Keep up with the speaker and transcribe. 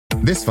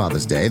This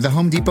Father's Day, the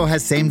Home Depot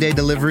has same-day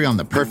delivery on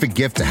the perfect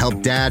gift to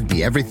help Dad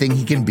be everything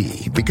he can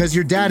be. Because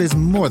your dad is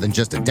more than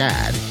just a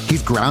dad.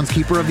 He's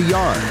groundskeeper of the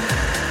yard,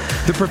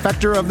 the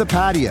perfecter of the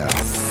patio,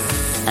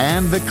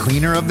 and the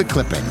cleaner of the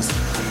clippings.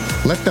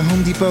 Let the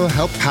Home Depot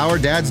help power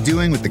Dad's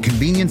doing with the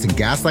convenience and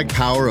gas-like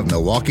power of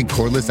Milwaukee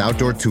cordless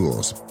outdoor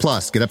tools.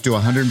 Plus, get up to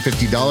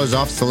 $150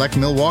 off select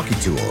Milwaukee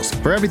tools.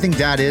 For everything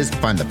Dad is,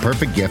 find the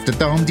perfect gift at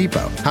the Home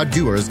Depot. How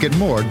doers get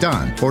more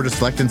done. Order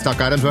select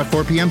in-stock items by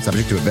 4 p.m.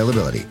 subject to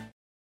availability.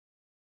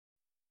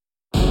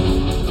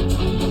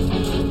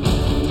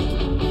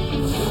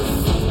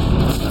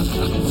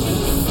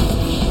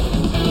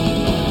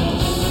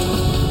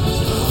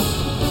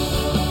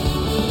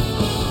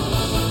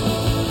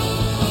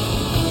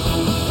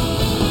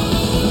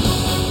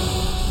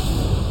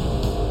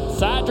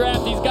 Side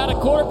draft, he's got a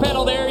quarter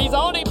pedal there. He's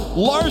on him.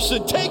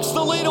 Larson takes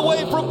the lead away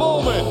from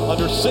Bowman.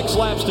 Under 6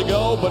 laps to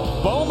go, but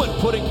Bowman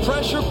putting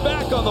pressure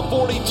back on the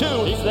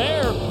 42. He's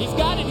there. He's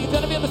got it. He's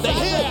going to be on the side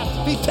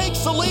draft. He takes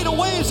the lead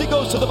away as he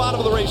goes to the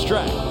bottom of the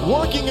racetrack.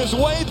 Working his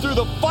way through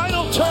the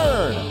final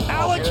turn.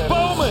 Alex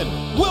Bowman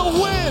will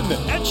win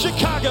at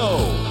Chicago.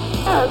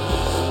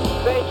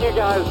 Thank you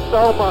guys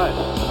so much.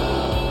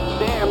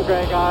 Damn,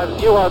 great guys.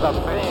 You are the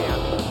man.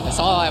 That's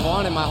all I've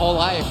wanted my whole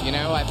life, you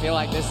know. I feel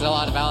like this is a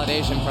lot of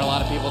validation for a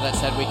lot of people that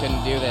said we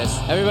couldn't do this.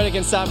 Everybody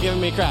can stop giving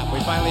me crap. We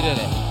finally did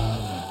it.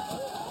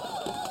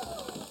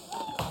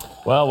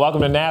 Well,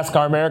 welcome to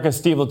NASCAR America.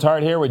 Steve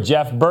Letarte here with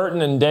Jeff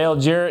Burton and Dale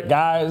Jarrett.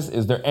 Guys,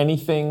 is there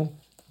anything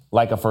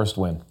like a first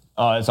win?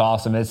 Oh, it's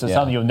awesome. It's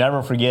something you'll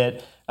never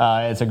forget.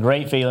 It's a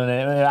great feeling.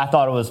 And I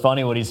thought it was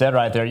funny what he said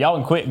right there. Y'all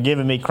can quit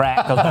giving me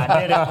crap because I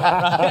did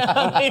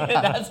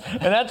it. Right?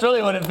 that's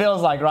really what it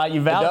feels like, right?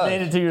 You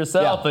validate it to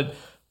yourself, but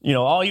you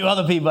know, all you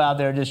other people out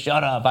there, just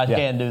shut up. I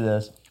can't do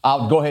this.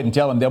 I'll go ahead and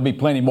tell them there'll be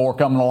plenty more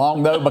coming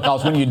along, though,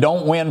 because when you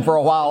don't win for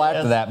a while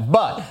after that.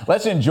 But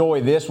let's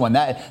enjoy this one.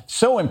 That's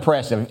so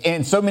impressive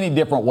in so many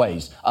different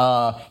ways.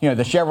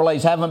 The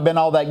Chevrolets haven't been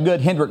all that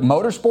good. Hendrick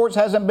Motorsports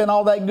hasn't been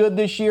all that good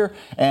this year.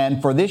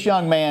 And for this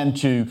young man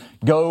to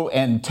go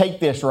and take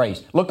this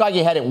race, looked like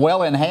he had it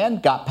well in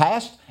hand, got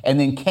past, and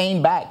then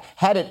came back,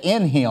 had it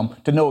in him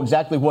to know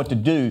exactly what to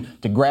do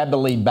to grab the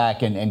lead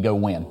back and go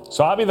win.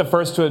 So I'll be the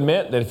first to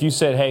admit that if you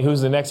said, hey, who's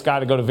the next guy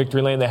to go to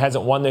victory lane that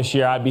hasn't won this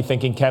year, I'd be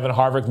thinking Kevin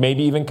Harvick,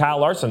 maybe even Kyle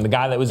Larson, the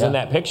guy that was in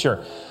that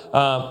picture.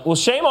 Well,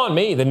 shame on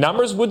me. The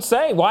numbers would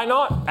say, why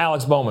not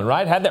Alex Bowman,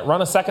 right? Had that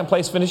run of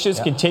second-place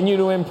finishes, continue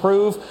to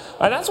improve.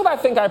 And that's what I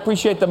think I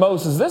appreciate the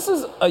most is this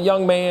is a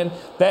young man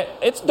that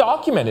it's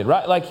documented,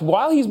 right? Like,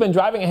 while he's been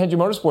driving at Hendrick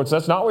Motorsports,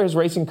 that's not where his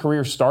racing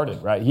career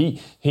started, right?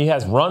 He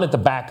has run at the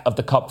back of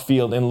the Cup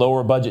field in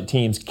lower-budget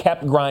teams,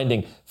 kept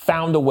grinding,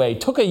 found a way,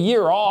 took a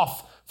year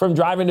off from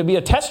driving to be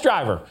a test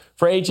driver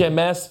for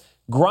HMS,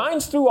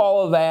 grinds through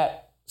all of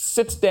that,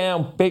 sits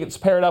down, gets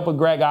paired up with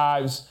Greg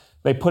Ives.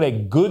 They put a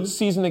good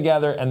season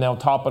together, and they'll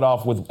top it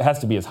off with, has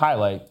to be his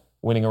highlight,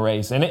 winning a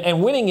race.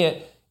 And winning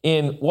it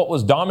in what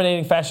was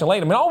dominating fashion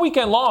late. I mean, all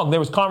weekend long, there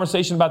was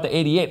conversation about the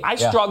 88. I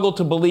struggled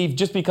to believe,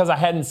 just because I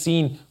hadn't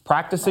seen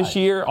practice this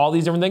year, all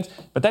these different things,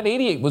 but that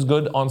 88 was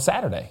good on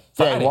Saturday,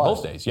 Friday,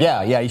 both days.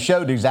 He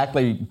showed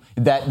exactly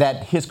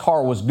that his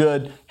car was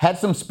good, had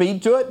some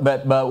speed to it,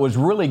 but was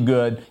really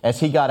good as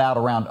he got out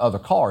around other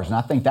cars. And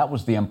I think that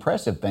was the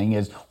impressive thing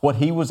is what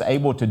he was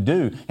able to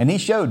do. And he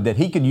showed that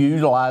he could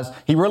utilize,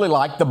 he really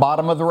liked the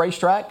bottom of the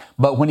racetrack,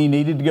 but when he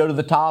needed to go to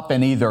the top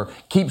and either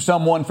keep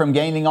someone from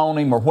gaining on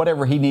him or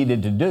whatever he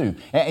needed to do.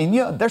 And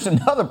you know, there's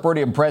another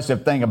pretty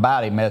impressive thing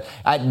about him.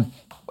 I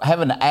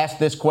haven't asked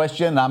this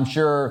question. I'm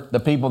sure the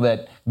people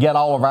that get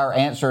all of our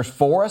answers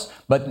for us,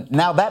 but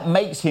now that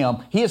makes him,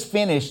 he has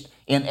finished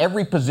in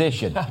every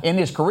position in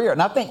his career.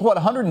 And I think,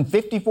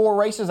 154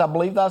 races, I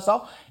believe that I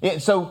saw?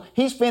 So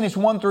he's finished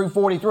 1 through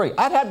 43.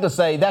 I'd have to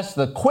say that's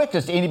the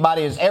quickest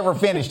anybody has ever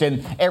finished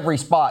in every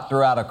spot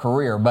throughout a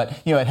career.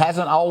 But, you know, it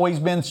hasn't always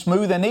been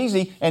smooth and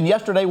easy. And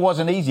yesterday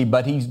wasn't easy,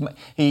 but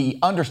he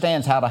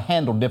understands how to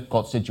handle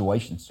difficult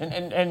situations.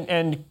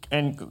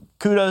 And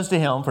kudos to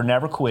him for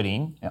never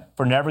quitting,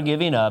 for never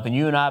giving up. And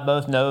you and I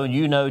both know, and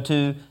you know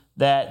too,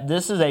 that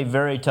this is a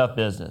very tough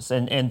business.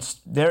 And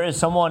there is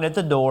someone at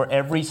the door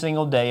every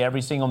single day,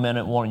 every single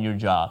minute wanting your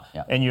job.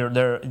 And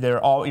you're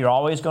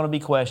always going to be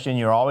questioned.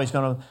 You're always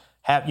going to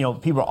have,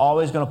 people are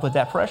always going to put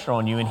that pressure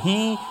on you. And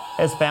he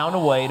has found a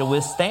way to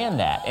withstand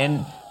that.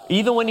 And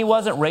even when he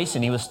wasn't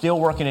racing, he was still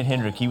working at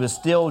Hendrick. He was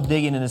still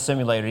digging in the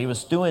simulator. He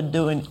was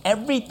doing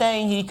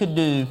everything he could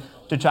do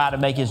to try to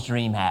make his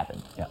dream happen.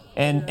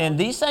 And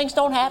these things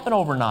don't happen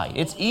overnight.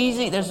 It's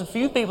easy. There's a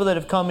few people that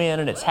have come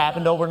in and it's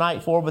happened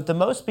overnight for, but the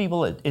most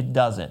people it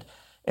doesn't.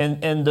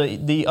 And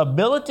the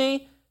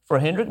ability for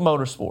Hendrick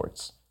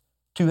Motorsports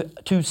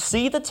to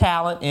see the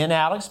talent in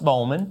Alex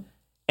Bowman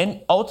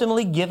and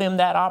ultimately give him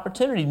that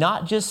opportunity,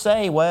 not just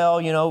say, well,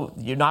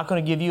 you're not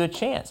going to give you a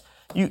chance.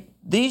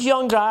 These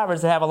young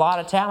drivers that have a lot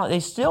of talent, they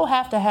still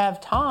have to have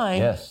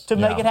time to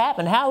make it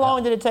happen. How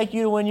long did it take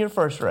you to win your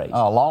first race?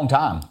 A long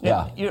time,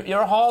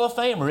 You're a Hall of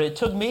Famer. It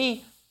took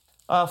me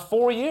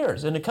 4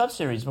 years in the Cup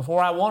Series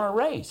before I won a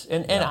race.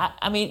 And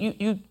I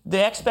mean,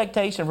 the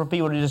expectation for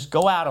people to just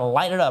go out and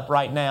light it up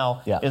right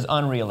now is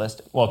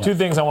unrealistic. Well, two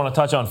things I want to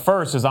touch on.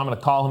 First is I'm going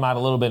to call him out a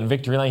little bit in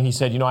victory lane. He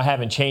said, I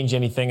haven't changed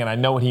anything, and I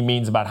know what he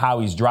means about how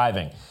he's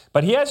driving.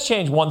 But he has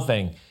changed one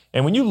thing.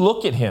 And when you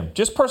look at him,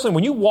 just personally,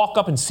 when you walk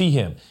up and see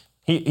him,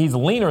 he's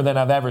leaner than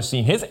I've ever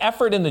seen. His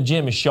effort in the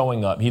gym is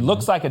showing up. He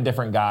looks like a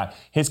different guy.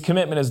 His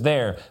commitment is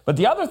there. But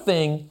the other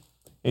thing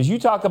is you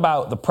talk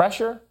about the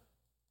pressure.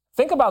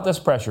 Think about this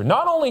pressure.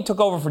 Not only took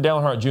over for Dale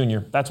Earnhardt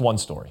Jr., that's one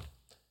story.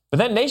 But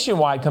then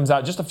Nationwide comes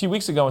out just a few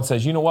weeks ago and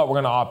says, you know what, we're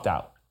going to opt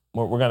out.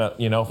 We're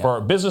going to,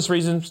 for business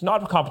reasons,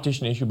 not a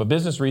competition issue, but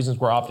business reasons,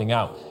 we're opting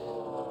out.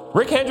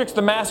 Rick Hendrick's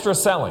the master of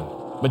selling,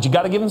 but you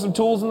got to give him some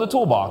tools in the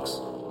toolbox.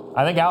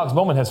 I think Alex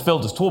Bowman has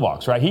filled his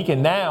toolbox, right? He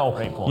can now,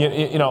 I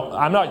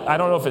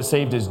don't know if it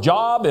saved his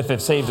job, if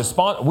it saved his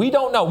sponsor. We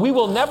don't know. We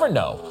will never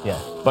know. Yeah.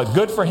 But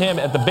good for him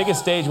at the biggest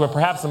stage where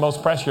perhaps the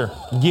most pressure,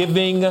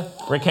 giving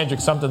Rick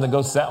Hendrick something to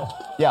go sell.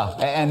 Yeah,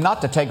 and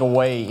not to take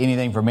away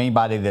anything from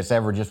anybody that's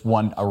ever just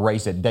won a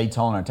race at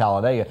Daytona or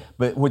Talladega,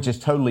 but which is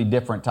totally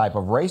different type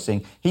of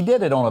racing. He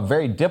did it on a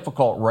very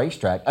difficult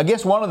racetrack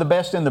against one of the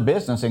best in the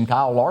business in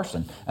Kyle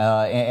Larson,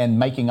 and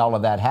making all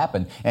of that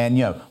happen. And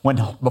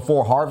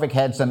before Harvick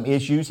had some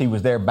issues, he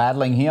was there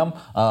battling him.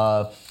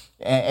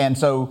 And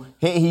so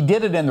he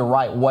did it in the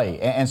right way.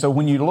 And so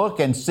when you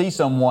look and see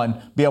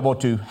someone be able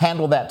to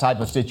handle that type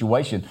of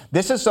situation,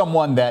 this is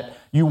someone that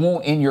you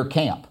want in your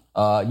camp.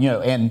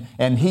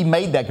 And he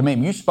made that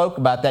commitment. You spoke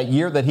about that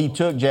year that he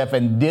took, Jeff,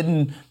 and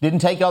didn't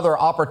take other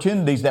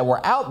opportunities that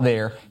were out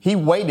there. He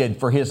waited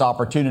for his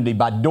opportunity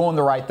by doing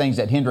the right things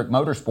at Hendrick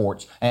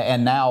Motorsports,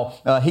 and now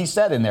he's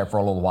sat in there for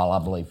a little while, I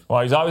believe.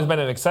 Well, he's always been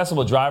an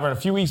accessible driver, and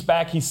a few weeks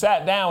back he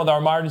sat down with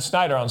our Marty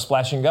Snyder on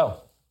Splash and Go.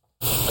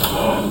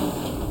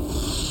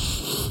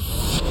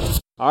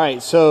 All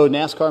right, so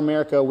NASCAR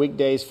America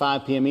weekdays,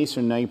 5 p.m.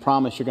 Eastern. Now, you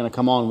promise you're going to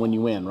come on when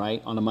you win,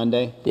 right? On a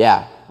Monday?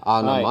 Yeah,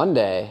 on a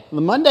Monday. On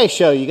the Monday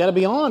show, you got to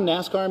be on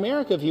NASCAR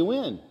America if you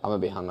win. I'm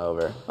going to be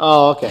hungover.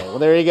 Oh, okay. Well,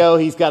 there you go.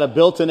 He's got a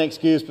built-in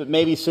excuse, but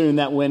maybe soon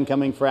that win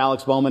coming for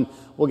Alex Bowman.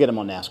 We'll get him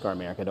on NASCAR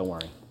America. Don't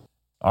worry.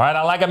 All right,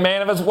 I like a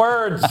man of his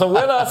word. So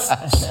with us,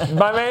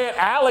 my man,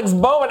 Alex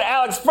Bowman.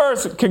 Alex,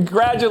 first,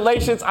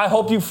 congratulations. I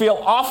hope you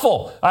feel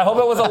awful. I hope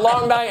it was a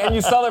long night and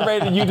you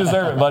celebrated. You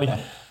deserve it, buddy.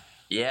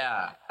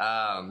 Yeah,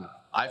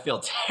 I feel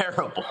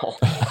terrible.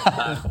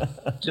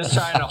 Just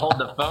trying to hold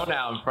the phone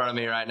out in front of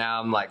me right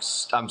now.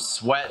 I'm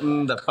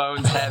sweating. The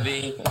phone's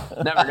heavy.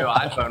 Never knew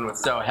iPhone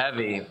was so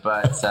heavy,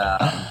 but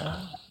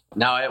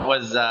no, it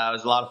was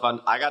a lot of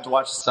fun. I got to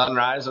watch the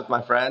sunrise with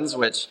my friends,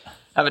 which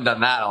I haven't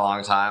done that in a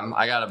long time.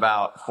 I got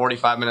about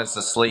 45 minutes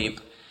of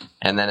sleep,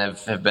 and then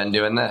have been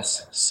doing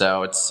this.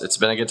 So it's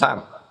been a good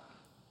time.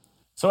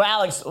 So,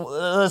 Alex,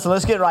 listen,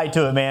 let's get right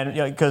to it, man,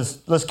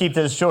 because let's keep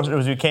this as short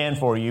as we can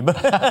for you.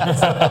 But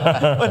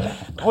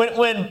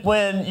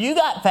when you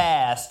got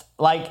passed,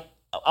 like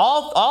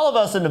all of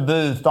us in the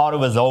booth thought it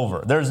was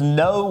over. There's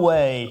no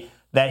way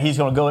that he's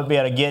going to go and be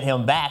able to get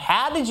him back.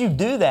 How did you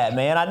do that,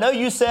 man? I know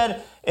you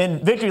said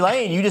in Victory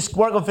Lane you just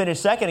weren't going to finish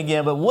second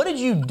again, but what did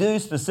you do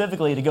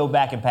specifically to go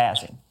back and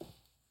pass him?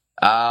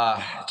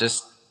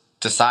 Just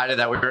decided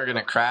that we were going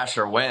to crash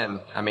or win.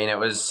 I mean,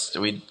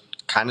 we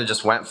kind of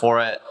just went for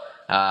it.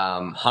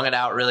 Hung it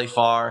out really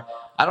far.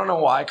 I don't know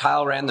why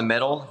Kyle ran the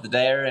middle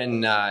there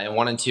in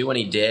 1 and 2 when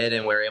he did,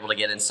 and we were able to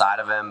get inside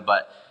of him.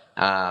 But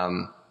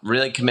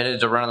really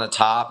committed to run on the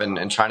top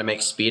and trying to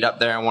make speed up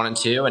there in 1 and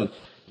 2, and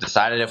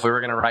decided if we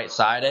were going to right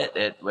side it,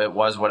 it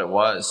was what it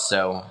was.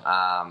 So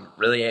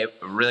really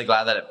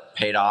glad that it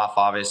paid off,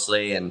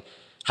 obviously, and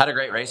had a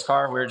great race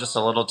car. We were just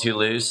a little too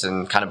loose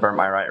and kind of burnt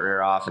my right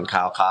rear off, and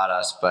Kyle caught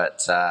us.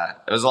 But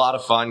it was a lot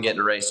of fun getting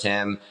to race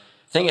him.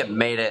 I think it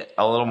made it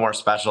a little more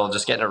special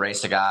just getting to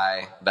race a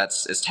guy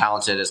that's as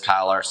talented as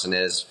Kyle Larson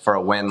is for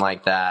a win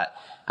like that.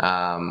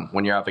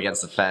 When you're up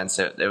against the fence,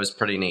 it was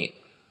pretty neat.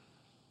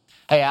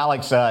 Hey,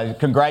 Alex,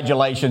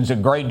 congratulations. A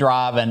great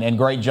drive and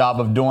great job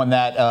of doing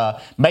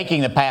that,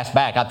 making the pass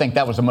back. I think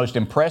that was the most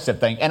impressive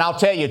thing. And I'll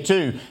tell you,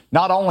 too,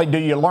 not only do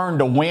you learn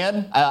to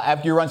win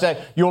after you run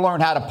second, you'll learn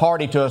how to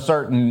party to a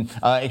certain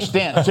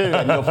extent, too,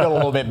 and you'll feel a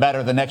little bit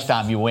better the next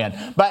time you win.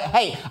 But,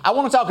 hey, I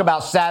want to talk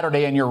about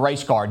Saturday in your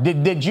race car.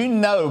 Did you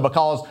know,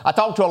 because I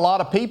talked to a lot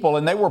of people,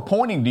 and they were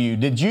pointing to you,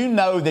 did you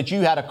know that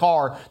you had a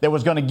car that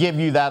was going to give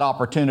you that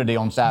opportunity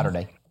on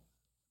Saturday?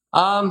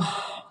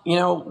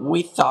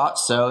 We thought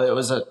so. It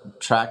was a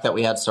track that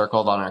we had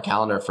circled on our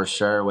calendar for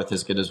sure, with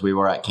as good as we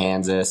were at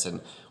Kansas.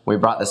 And we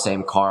brought the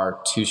same car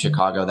to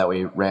Chicago that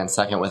we ran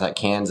second with at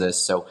Kansas.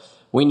 So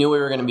we knew we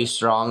were going to be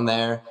strong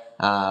there.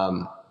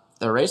 The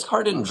race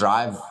car didn't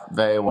drive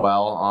very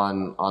well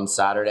on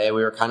Saturday.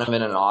 We were kind of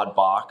in an odd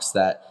box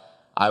that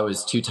I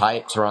was too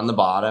tight to run the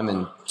bottom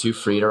and too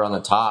free to run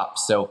the top.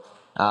 So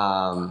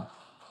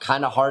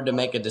kind of hard to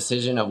make a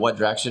decision of what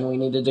direction we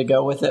needed to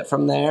go with it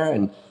from there.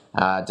 And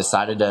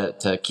decided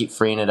to keep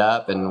freeing it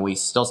up, and we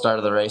still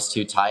started the race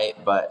too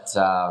tight, but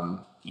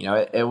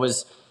it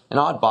was an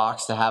odd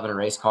box to have in a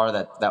race car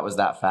that was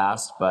that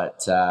fast,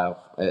 but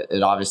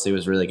it obviously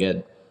was really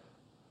good.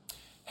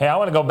 Hey, I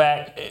want to go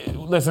back.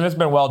 Listen, it's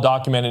been well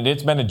documented.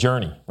 It's been a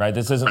journey, right?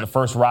 This isn't the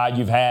first ride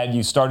you've had.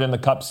 You started in the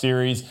Cup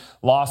Series,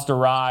 lost a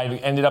ride,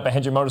 ended up at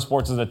Hendrick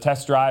Motorsports as a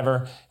test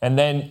driver, and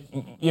then,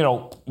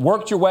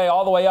 worked your way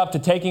all the way up to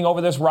taking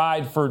over this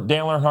ride for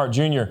Dale Earnhardt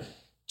Jr.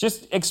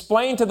 Just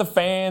explain to the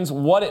fans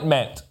what it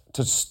meant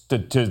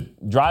to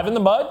drive in the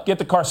mud, get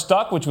the car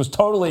stuck, which was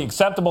totally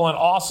acceptable and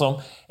awesome,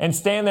 and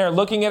stand there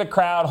looking at a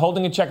crowd,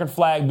 holding a checkered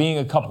flag, being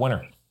a Cup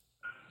winner.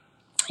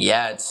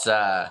 Yeah,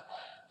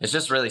 it's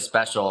just really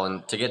special,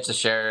 and to get to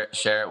share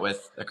it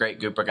with a great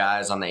group of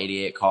guys on the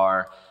 88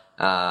 car,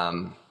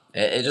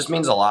 it just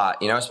means a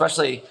lot,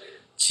 especially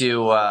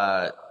to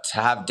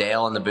have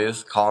Dale in the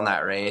booth calling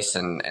that race,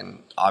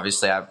 and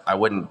obviously I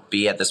wouldn't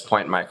be at this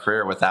point in my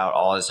career without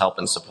all his help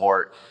and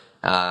support.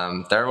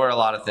 There were a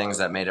lot of things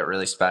that made it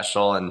really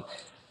special, and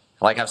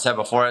like I've said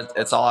before,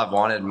 it's all I've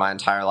wanted my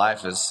entire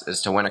life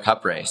is to win a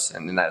Cup race,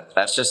 and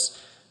that's just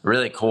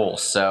really cool.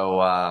 So,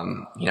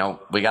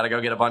 we got to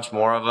go get a bunch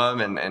more of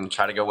them and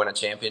try to go win a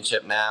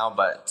championship now.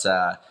 But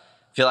I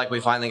feel like we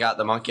finally got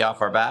the monkey off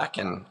our back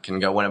and can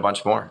go win a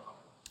bunch more.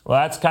 Well,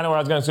 that's kind of what I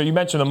was going to say. You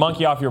mentioned the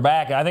monkey off your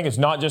back. I think it's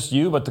not just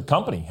you, but the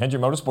company.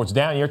 Hendrick Motorsports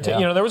down.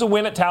 There was a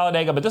win at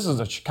Talladega, but this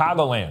is a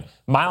Chicagoland,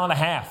 1.5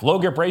 mile, low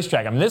grip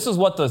racetrack. I mean, this is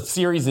what the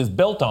series is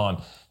built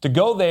on. To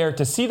go there,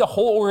 to see the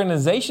whole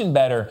organization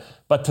better,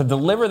 but to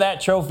deliver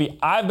that trophy,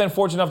 I've been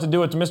fortunate enough to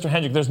do it to Mr.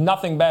 Hendrick. There's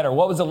nothing better.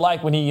 What was it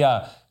like when he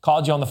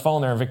called you on the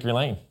phone there in Victory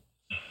Lane?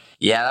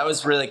 Yeah, that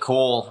was really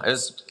cool. It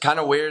was kind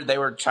of weird. They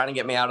were trying to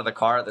get me out of the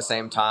car at the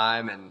same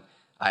time, and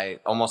I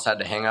almost had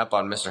to hang up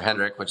on Mr.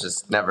 Hendrick, which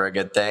is never a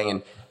good thing.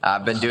 And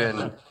I've been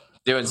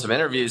doing some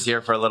interviews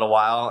here for a little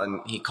while,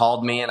 and he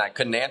called me, and I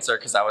couldn't answer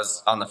because I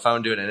was on the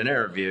phone doing an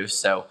interview.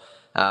 So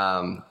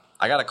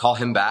I got to call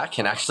him back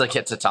and actually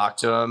get to talk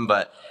to him.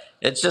 But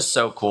it's just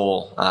so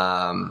cool.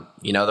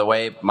 The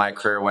way my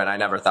career went, I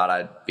never thought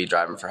I'd be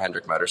driving for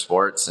Hendrick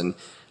Motorsports, and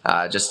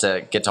just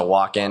to get to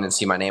walk in and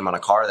see my name on a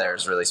car there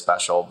is really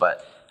special.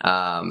 But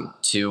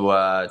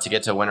to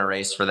get to win a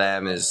race for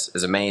them is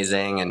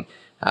amazing, and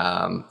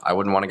I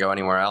wouldn't want to go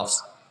anywhere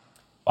else.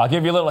 I'll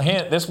give you a little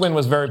hint. This win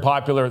was very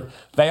popular.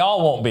 They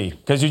all won't be,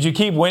 because as you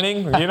keep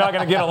winning, you're not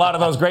going to get a lot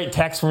of those great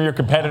texts from your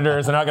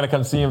competitors. They're not going to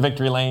come see you in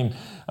Victory Lane,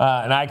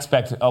 and I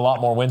expect a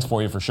lot more wins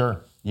for you for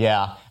sure.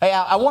 Yeah. Hey,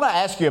 I want to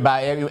ask you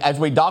about, as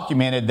we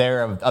documented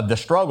there, of the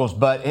struggles,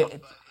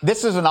 but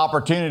this is an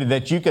opportunity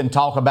that you can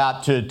talk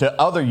about to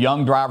other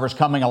young drivers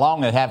coming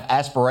along that have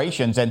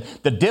aspirations and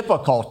the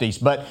difficulties.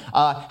 But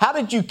how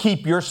did you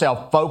keep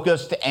yourself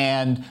focused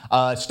and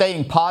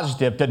staying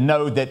positive to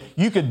know that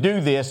you could do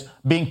this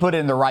being put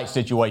in the right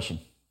situation?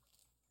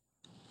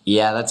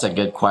 Yeah, that's a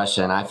good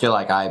question. I feel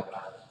like I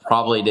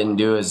probably didn't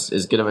do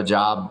as good of a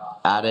job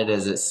at it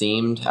as it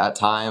seemed at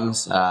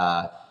times.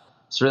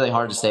 It's really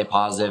hard to stay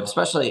positive,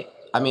 especially,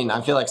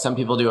 I feel like some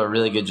people do a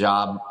really good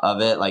job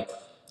of it. Like,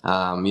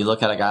 you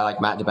look at a guy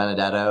like Matt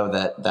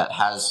DiBenedetto that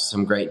has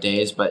some great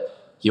days,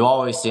 but you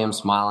always see him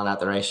smiling at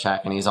the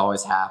racetrack, and he's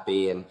always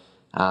happy. And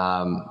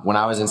when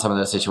I was in some of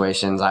those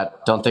situations, I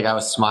don't think I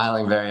was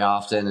smiling very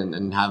often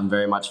and having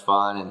very much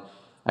fun. And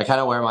I kind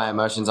of wear my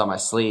emotions on my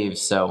sleeve.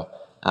 So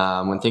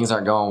when things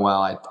aren't going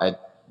well,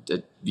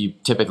 you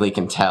typically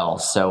can tell.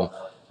 So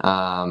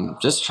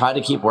just try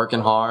to keep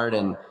working hard.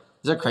 And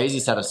there's a crazy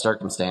set of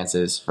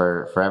circumstances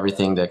for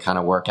everything to kind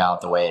of work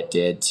out the way it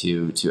did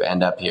to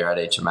end up here at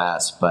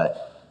HMS.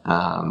 But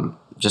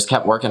just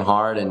kept working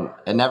hard and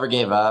never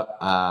gave up.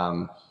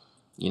 I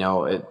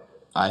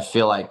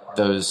feel like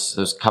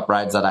those Cup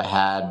rides that I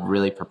had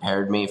really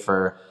prepared me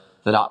for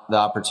the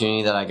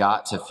opportunity that I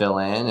got to fill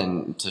in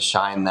and to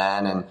shine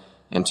then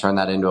and turn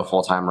that into a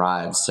full-time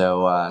ride.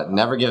 So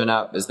never giving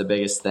up is the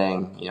biggest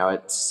thing.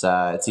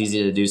 It's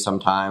easy to do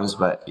sometimes,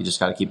 but you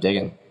just got to keep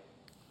digging.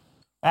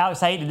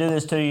 Alex, I hate to do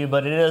this to you,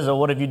 but it is a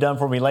what have you done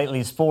for me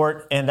lately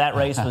sport, and that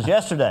race was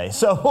yesterday.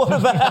 So what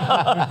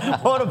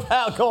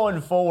about going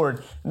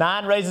forward?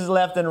 9 races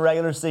left in the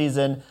regular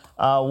season.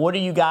 What do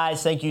you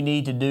guys think you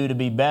need to do to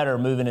be better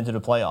moving into the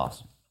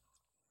playoffs?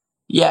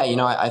 Yeah,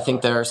 I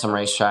think there are some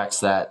racetracks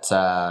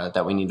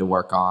that we need to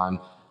work on.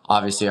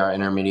 Obviously, our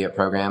intermediate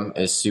program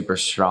is super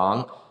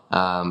strong.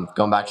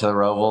 Going back to the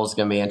Roval is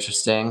going to be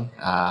interesting.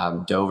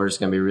 Dover is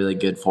going to be really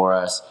good for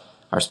us.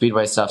 Our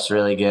Speedway stuff's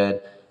really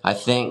good. I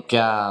think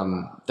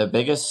the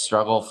biggest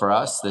struggle for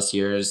us this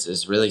year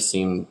is really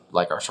seemed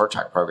like our short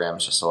track program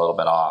is just a little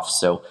bit off.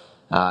 So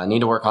I need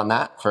to work on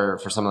that for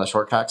some of the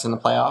short tracks in the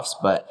playoffs.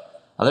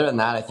 But other than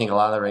that, I think a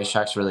lot of the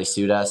racetracks really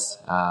suit us.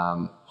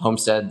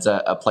 Homestead's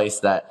a place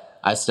that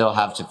I still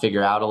have to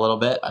figure out a little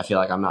bit. I feel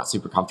like I'm not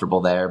super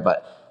comfortable there,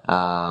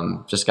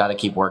 but just got to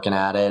keep working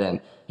at it. And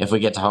if we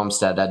get to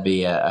Homestead, that'd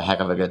be a heck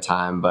of a good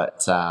time.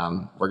 But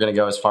we're going to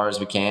go as far as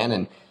we can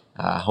and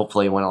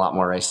hopefully win a lot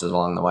more races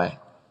along the way.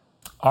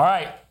 All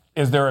right.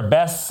 Is there a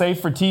best safe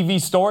for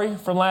TV story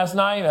from last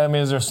night?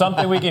 Is there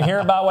something we can hear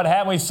about what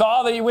happened? We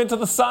saw that you went to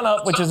the Sun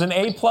Up, which is an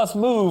A+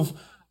 move.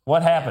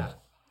 What happened?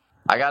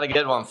 I got a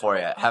good one for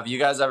you. Have you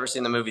guys ever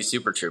seen the movie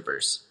Super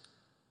Troopers?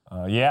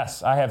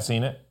 Yes, I have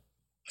seen it.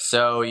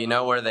 So you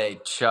know where they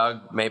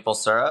chug maple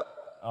syrup?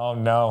 Oh,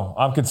 no.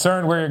 I'm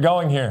concerned where you're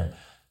going here.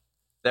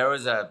 There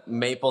was a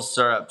maple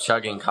syrup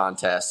chugging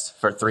contest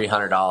for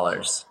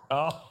 $300.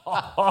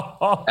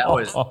 That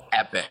was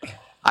epic.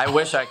 I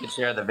wish I could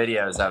share the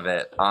videos of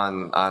it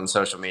on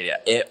social media.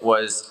 It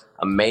was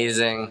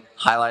amazing.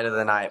 Highlight of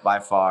the night by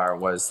far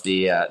was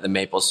the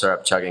maple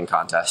syrup chugging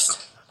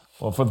contest.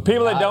 Well, for the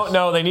people that don't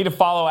know, they need to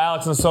follow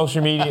Alex on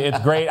social media. It's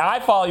great.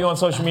 I follow you on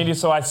social media,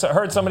 so I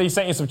heard somebody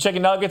sent you some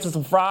chicken nuggets and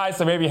some fries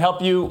to maybe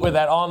help you with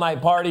that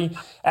all-night party.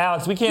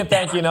 Alex, we can't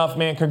thank you enough,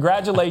 man.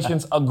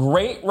 Congratulations. A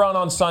great run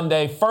on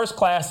Sunday. First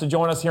class to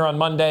join us here on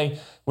Monday.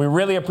 We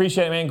really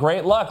appreciate it, man.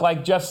 Great luck.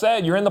 Like Jeff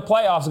said, you're in the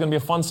playoffs. It's going to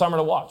be a fun summer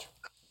to watch.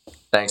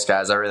 Thanks,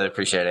 guys. I really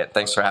appreciate it.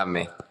 Thanks for having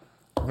me.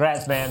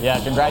 Congrats, man.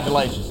 Yeah,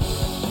 congratulations.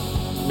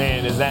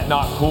 Man, is that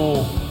not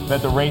cool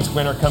that the race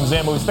winner comes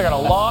in? But we still got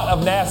a lot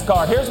of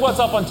NASCAR. Here's what's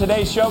up on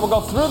today's show. We'll go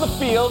through the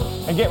field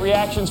and get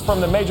reactions from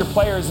the major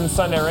players in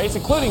Sunday race,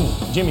 including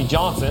Jimmy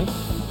Johnson.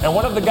 And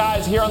one of the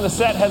guys here on the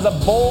set has a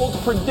bold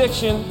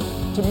prediction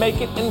to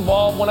make it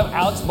involve one of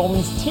Alex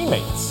Bowman's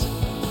teammates.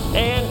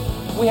 And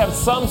we have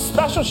some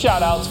special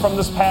shout-outs from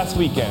this past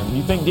weekend.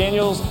 You think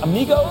Daniel's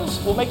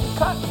amigos will make the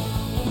cut?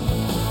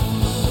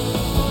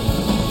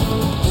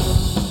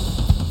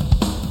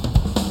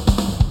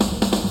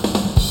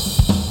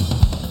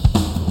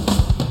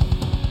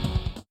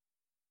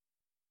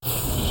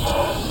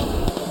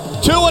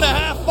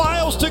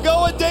 To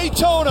go at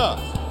Daytona.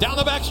 Down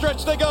the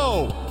backstretch they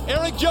go.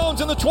 Eric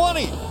Jones in the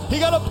 20. He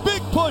got a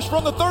big push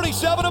from the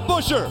 37 of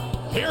Buscher.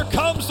 Here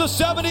comes the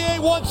 78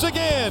 once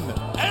again.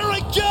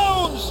 Eric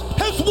Jones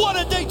has won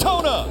at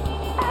Daytona.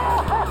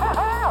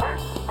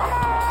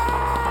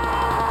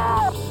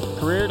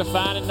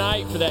 Career-defining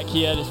night for that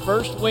kid. His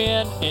first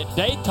win at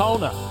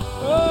Daytona.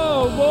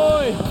 Oh,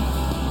 boy.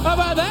 How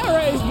about that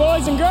race,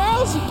 boys and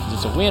girls?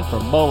 It's a win for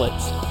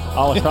mullets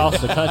all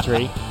across the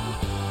country.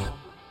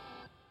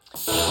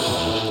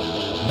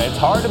 It's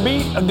hard to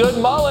beat a good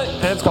mullet,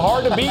 and it's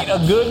hard to beat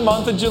a good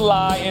month of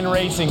July in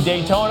racing.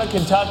 Daytona,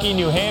 Kentucky,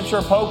 New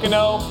Hampshire,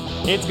 Pocono,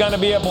 it's going to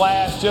be a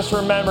blast. Just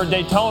remember,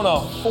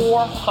 Daytona,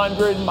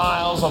 400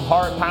 miles of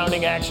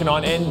heart-pounding action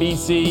on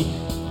NBC,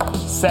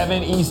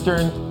 7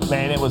 Eastern.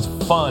 Man, it was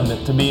fun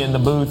to be in the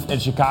booth in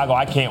Chicago.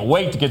 I can't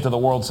wait to get to the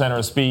World Center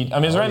of Speed. I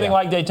mean, is there anything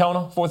like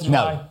Daytona, 4th of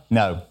July?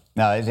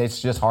 No, it's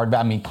just hard.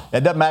 I mean,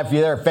 it doesn't matter if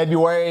you're there in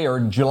February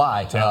or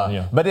July.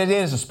 But it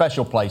is a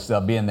special place,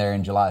 being there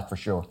in July for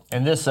sure.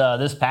 And this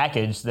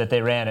package that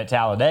they ran at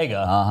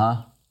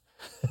Talladega.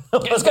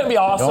 It's going to be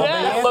awesome.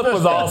 That look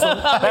was awesome.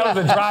 That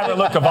was a driver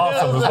look of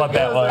awesome is what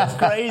that was.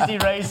 Crazy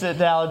race at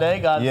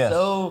Talladega. I'm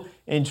so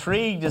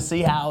intrigued to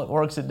see how it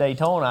works at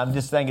Daytona. I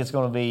just think it's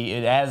going to be,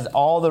 it has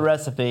all the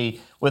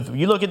recipe.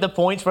 You look at the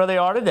points where they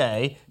are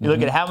today, you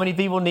look at how many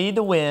people need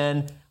to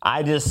win.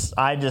 I just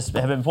have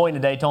been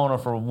pointing to Daytona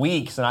for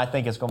weeks, and I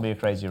think it's going to be a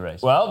crazy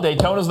race. Well,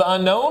 Daytona's the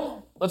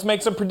unknown. Let's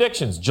make some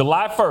predictions.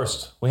 July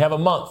 1st, we have a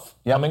month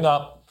coming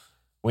up.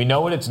 We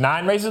know it. It's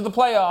 9 races of the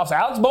playoffs.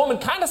 Alex Bowman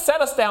kind of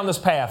set us down this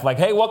path. Like,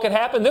 hey, what could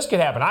happen? This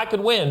could happen. I could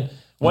win.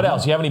 What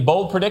else? You have any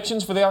bold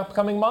predictions for the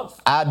upcoming month?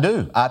 I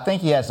do. I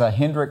think he has a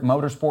Hendrick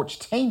Motorsports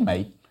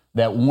teammate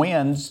that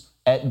wins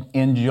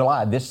in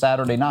July, this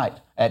Saturday night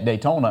at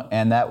Daytona,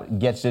 and that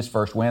gets his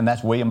first win.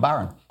 That's William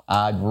Byron.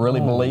 I really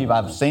believe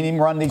I've seen him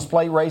run these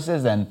plate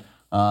races, and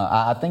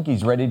I think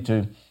he's ready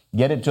to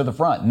get it to the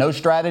front. No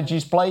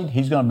strategies played.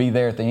 He's going to be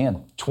there at the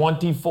end.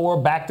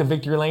 24 back to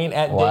victory lane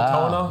at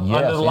Daytona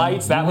under the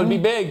lights. That would be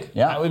big.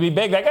 Yeah. That would be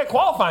big. They got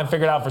qualifying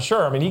figured out for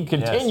sure. I mean, he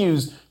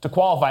continues to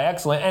qualify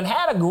excellent and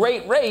had a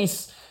great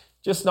race,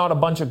 just not a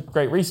bunch of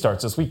great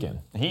restarts this weekend.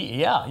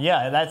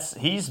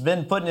 He's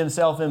been putting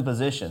himself in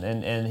position,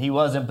 and he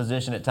was in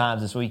position at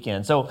times this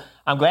weekend. So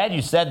I'm glad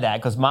you said that,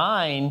 because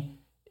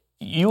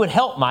you would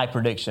help my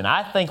prediction.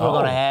 I think we're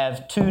going to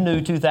have 2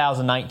 new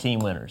 2019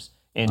 winners.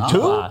 In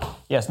July.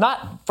 Yes,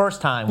 not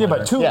first time winners. Yeah,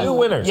 but 2 new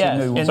winners.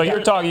 Yes. So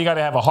you're talking, you got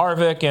to have a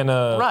Harvick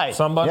and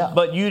somebody? Yeah.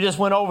 But you just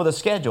went over the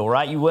schedule,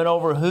 right? You went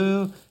over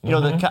who,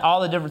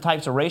 all the different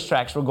types of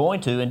racetracks we're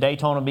going to, and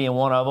Daytona being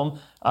one of them.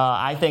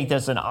 I think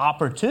there's an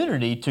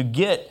opportunity to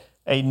get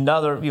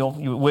another,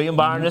 William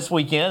Byron this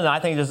weekend, and I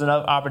think there's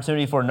enough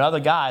opportunity for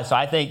another guy. So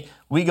I think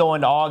we go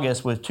into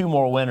August with 2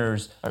 more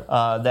winners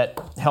that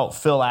help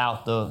fill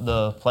out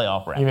the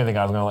playoff race. You didn't think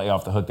I was going to let you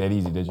off the hook that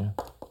easy, did you?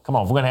 Come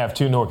on, if we're going to have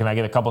 2 more, can I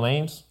get a couple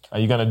names? Are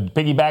you going to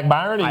piggyback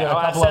Byron, or you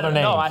got a couple other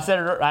names? No, I said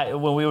it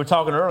when we were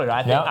talking earlier.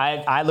 I think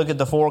I look at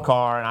the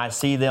 4-car, and I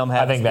see them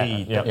have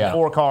speed. The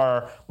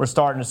 4-car, we're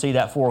starting to see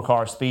that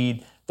 4-car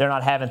speed. They're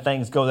not having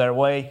things go their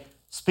way.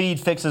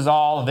 Speed fixes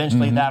all.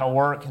 Eventually, that'll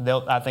work.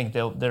 I think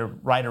they're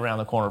right around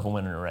the corner for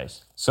winning the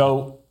race.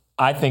 So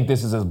I think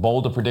this is as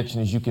bold a prediction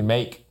as you can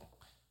make.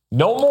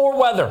 No more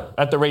weather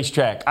at the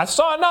racetrack. I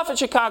saw enough in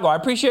Chicago. I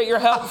appreciate your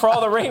help for all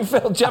the rain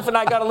filled. Jeff and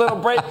I got a little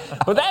break.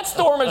 But that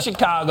storm in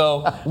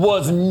Chicago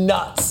was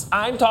nuts.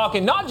 I'm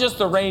talking not just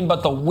the rain,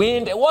 but the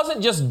wind. It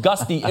wasn't just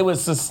gusty. It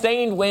was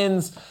sustained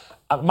winds.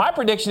 my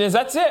prediction is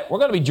that's it. We're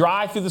going to be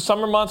dry through the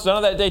summer months, none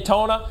of that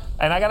Daytona.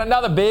 And I got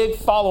another big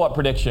follow-up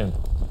prediction.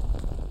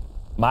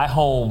 My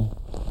home,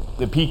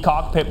 the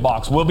Peacock Pit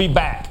Box, will be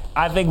back.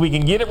 I think we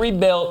can get it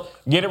rebuilt,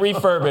 get it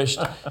refurbished.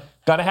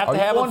 Gonna have to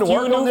have a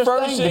few new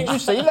furnishings. Did you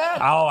see that?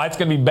 Oh, it's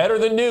gonna be better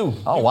than new.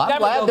 Oh, well, I'm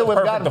glad that we've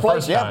got the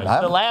first time.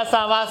 The last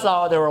time I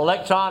saw it, there were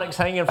electronics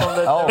hanging from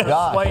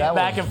the swaying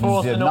back and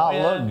forth. Did not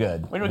look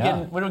good. We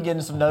were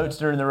getting some notes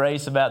during the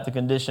race about the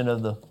condition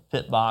of the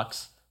pit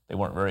box. They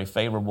weren't very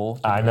favorable.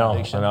 I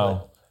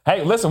know.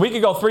 Hey, listen, we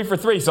could go 3 for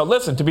 3. So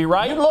listen, to be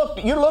right,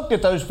 you looked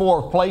at those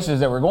 4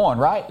 places that we're going,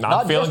 right?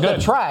 Not feeling just good.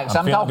 The tracks.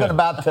 I'm talking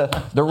about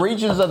the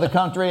regions of the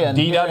country. And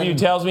DW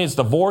tells me it's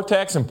the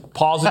vortex and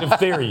positive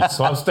theories,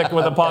 so I'm sticking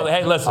with the positive.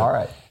 Hey, listen. All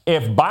right.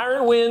 If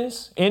Byron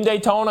wins in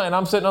Daytona and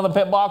I'm sitting on the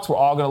pit box, we're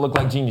all going to look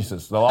like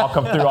geniuses. They'll all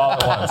come through all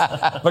at once.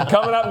 But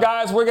coming up,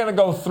 guys, we're going to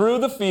go through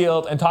the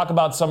field and talk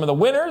about some of the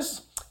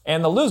winners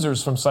and the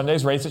losers from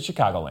Sunday's race at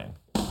Chicagoland.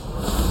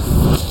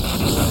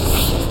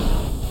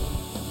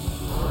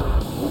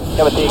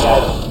 Coming to you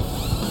guys.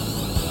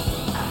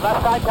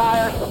 Left side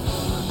tires.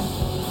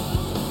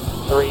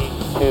 3,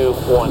 2,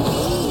 1.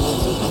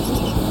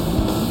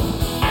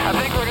 I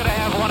think we're going to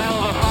have one hell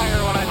of a fire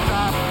when I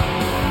stop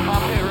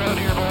on pit road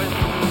here, boys.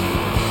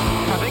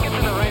 I think it's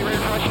in the right rear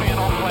clutch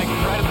panel, like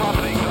right atop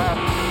of the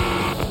exhaust.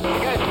 You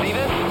guys see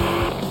this?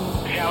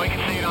 Yeah, we can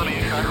see it on the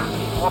car.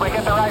 When we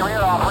get the right rear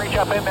off, reach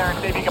up in there and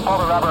see if you can pull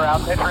the rubber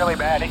out. It's really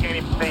bad. He can't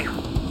even see.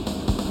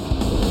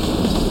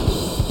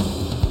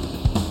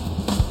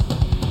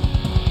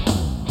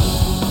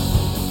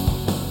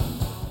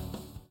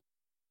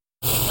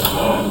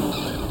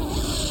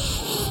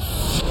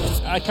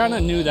 I kind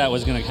of knew that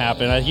was going to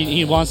happen.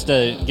 He wants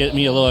to get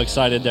me a little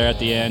excited there at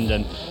the end.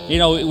 And, you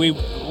know,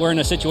 we're in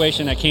a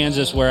situation at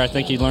Kansas where I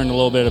think he learned a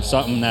little bit of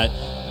something that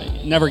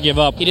never give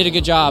up. He did a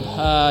good job.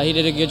 He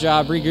did a good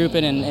job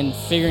regrouping and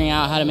figuring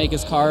out how to make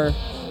his car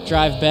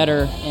drive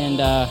better and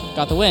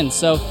got the win.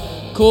 So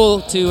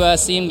cool to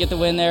see him get the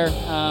win there.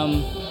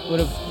 Would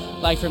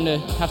have liked for him to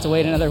have to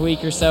wait another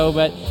week or so,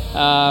 but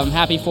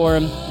happy for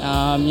him.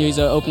 He's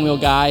an open-wheel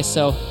guy,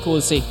 so cool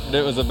to see.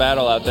 It was a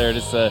battle out there.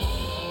 Just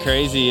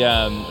crazy.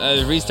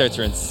 The restarts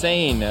are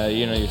insane.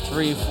 You're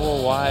 3,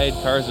 4 wide.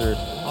 Cars are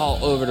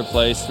all over the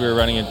place. We were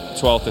running in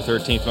 12th or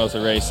 13th most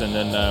of the race, and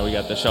then we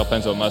got the Shell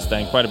Pennzoil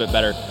Mustang quite a bit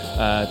better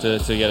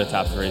to get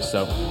atop the race.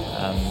 So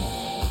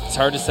it's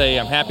hard to say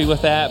I'm happy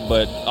with that,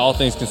 but all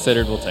things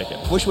considered, we'll take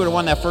it. Wish we would have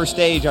won that first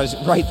stage. I was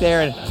right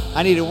there, and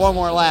I needed one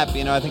more lap.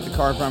 I think the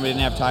car in front of me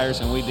didn't have tires,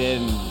 and we did,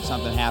 and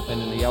something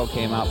happened, and the yellow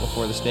came out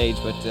before the stage.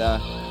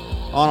 But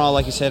all in all,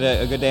 like you said,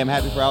 a good day. I'm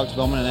happy for Alex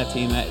Bowman and that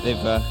team.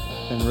 They've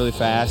been really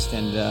fast,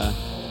 and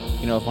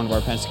if one of our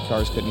Penske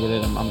cars couldn't get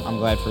it, I'm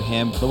glad for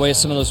him. The way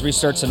some of those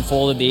restarts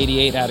unfolded, the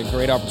 88 had a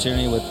great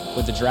opportunity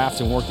with the draft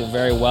and worked it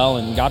very well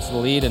and got to the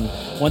lead, and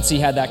once he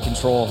had that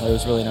control, there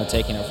was really no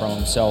taking it from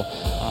him. So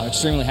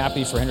extremely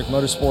happy for Hendrick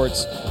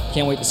Motorsports.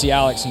 Can't wait to see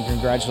Alex and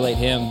congratulate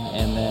him,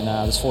 and then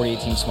this 48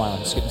 team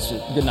smiling. It's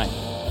a good night.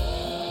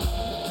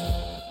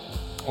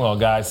 Well,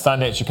 guys,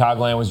 Sunday at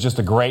Chicagoland was just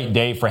a great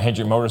day for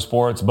Hendrick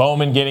Motorsports.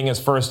 Bowman getting his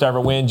first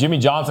ever win. Jimmie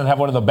Johnson had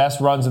one of the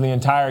best runs in the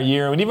entire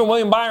year. And even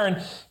William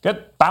Byron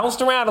got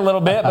bounced around a little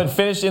bit, but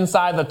finished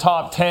inside the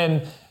top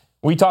 10.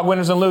 We talk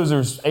winners and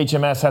losers.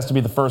 HMS has to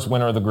be the first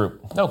winner of the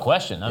group. No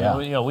question. I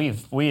mean,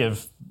 we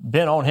have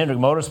been on Hendrick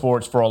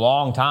Motorsports for a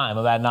long time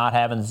about not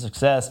having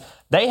success.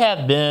 They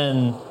have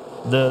been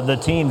the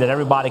team that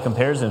everybody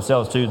compares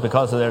themselves to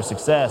because of their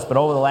success. But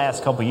over the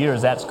last couple of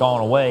years, that's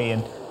gone away.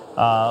 And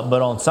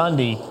but on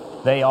Sunday,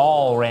 they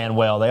all ran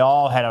well. They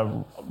all had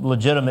a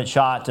legitimate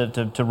shot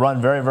to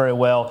run very, very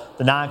well.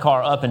 The 9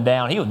 car up and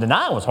down. The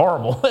 9 was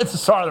horrible at the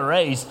start of the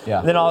race.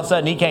 Yeah. Then all of a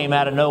sudden he came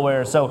out of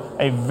nowhere. So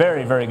a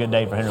very, very good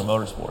day for Hendrick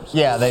Motorsports.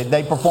 Yeah,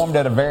 they performed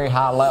at a very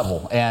high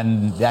level,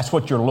 and that's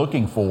what you're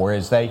looking for.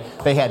 Is they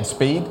had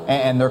speed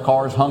and their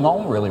cars hung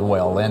on really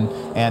well.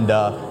 And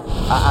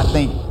I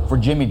think for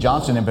Jimmie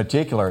Johnson in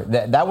particular,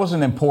 that was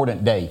an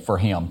important day for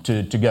him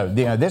to go.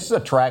 This is a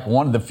track,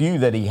 one of the few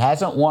that he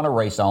hasn't won a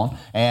race on,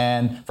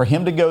 and for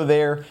him to go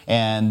there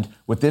and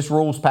with this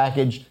rules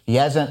package, he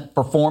hasn't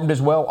performed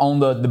as well on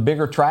the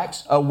bigger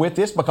tracks with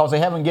this because they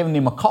haven't given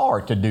him a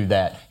car to do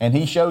that. And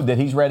he showed that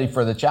he's ready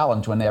for the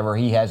challenge whenever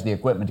he has the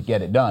equipment to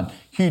get it done.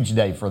 Huge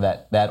day for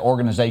that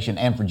organization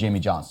and for Jimmie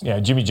Johnson. Yeah,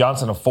 Jimmie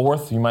Johnson, a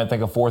 4th. You might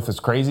think a 4th is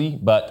crazy,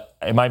 but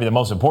it might be the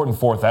most important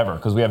 4th ever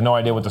because we have no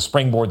idea what the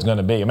springboard's going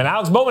to be. I mean,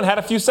 Alex Bowman had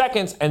a few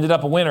seconds, ended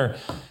up a winner.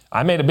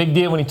 I made a big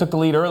deal when he took the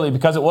lead early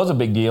because it was a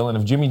big deal. And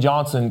if Jimmie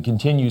Johnson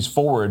continues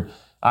forward,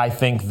 I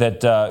think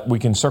that we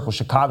can circle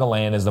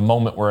Chicagoland as the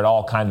moment where it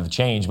all kind of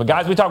changed. But,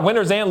 guys, we talk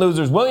winners and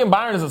losers. William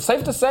Byron, is it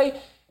safe to say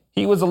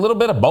he was a little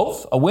bit of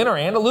both, a winner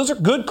and a loser?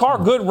 Good car,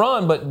 good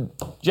run,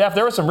 but, Jeff,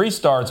 there were some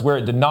restarts where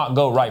it did not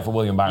go right for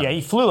William Byron. Yeah, he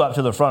flew up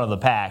to the front of the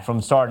pack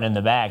from starting in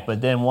the back,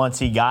 but then once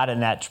he got in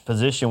that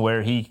position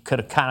where he could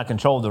have kind of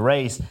controlled the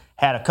race,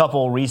 had a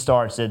couple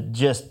restarts that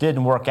just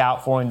didn't work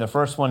out for him. The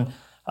first one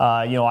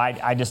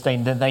I just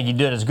didn't think he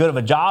did as good of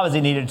a job as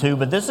he needed to.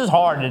 But this is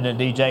hard, isn't it,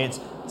 DJ? It's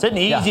isn't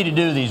easy to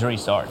do these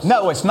restarts.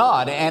 No, it's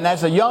not. And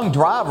as a young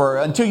driver,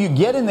 until you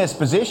get in this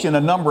position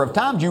a number of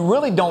times, you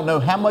really don't know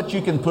how much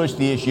you can push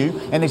the issue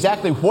and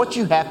exactly what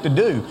you have to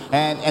do.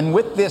 And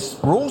with this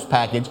rules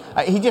package,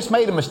 he just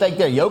made a mistake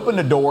there. You open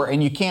the door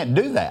and you can't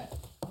do that.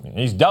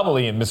 He's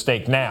doubly a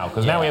mistake now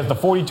because now he has the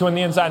 42 on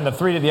the inside and the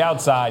 3 to the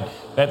outside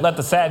that let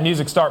the sad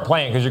music start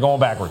playing because you're going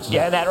backwards.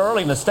 Yeah, that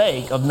early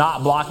mistake of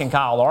not blocking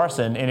Kyle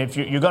Larson, and if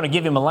you're going to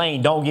give him a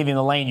lane, don't give him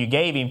the lane you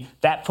gave him.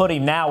 That put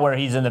him now where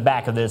he's in the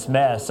back of this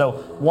mess. So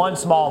one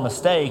small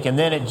mistake, and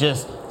then it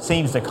just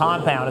seems to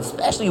compound,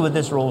 especially with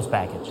this rules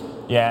package.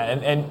 Yeah,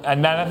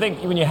 and I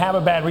think when you have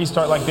a bad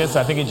restart like this,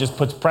 I think it just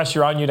puts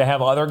pressure on you to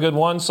have other good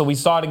ones. So we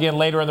saw it again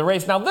later in the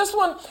race. Now this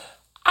one,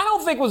 I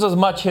don't think was as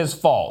much his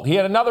fault. He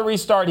had another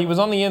restart. He was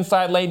on the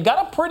inside lane.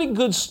 Got a pretty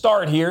good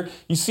start here.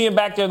 You see him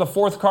back there, the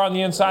 4th car on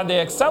the inside. They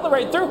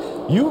accelerate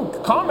through. You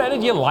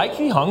commented you like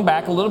he hung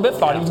back a little bit,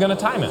 thought he was going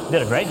to time it.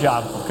 Did a great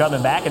job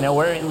coming back. And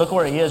then look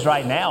where he is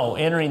right now,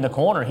 entering the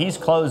corner. He's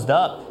closed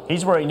up.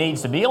 He's where he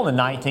needs to be on the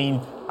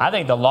 19. I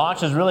think the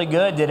launch is really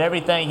good. Did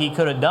everything he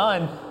could have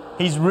done.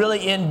 He's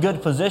really in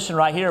good position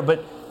right here.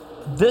 But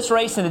this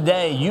racing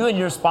today, you and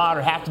your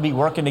spotter have to be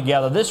working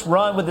together. This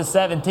run with the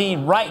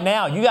 17, right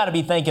now, you got to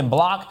be thinking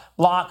block,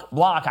 block,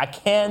 block. I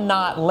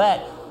cannot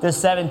let this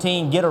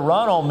 17 get a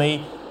run on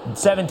me.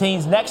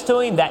 17's next to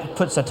him. That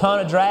puts a ton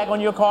of drag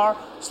on your car,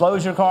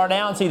 slows your car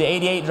down. See the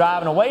 88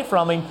 driving away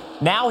from him.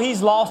 Now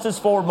he's lost his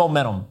forward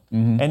momentum.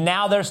 And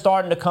now they're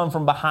starting to come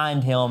from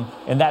behind him,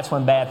 and that's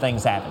when bad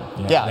things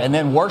happen. Yeah, and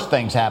then worse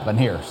things happen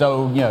here.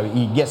 So,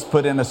 he gets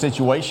put in a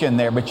situation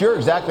there. But you're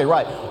exactly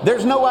right.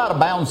 There's no out of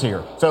bounds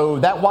here. So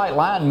that white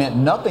line meant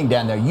nothing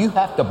down there. You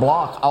have to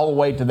block all the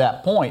way to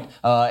that point,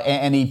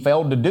 and he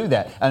failed to do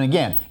that. And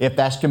again, if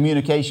that's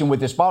communication with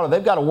his spotter,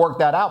 they've got to work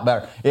that out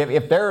better.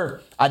 If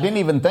they're I didn't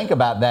even think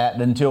about that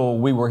until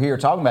we were here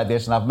talking about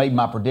this, and I've made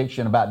my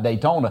prediction about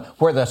Daytona,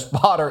 where the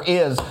spotter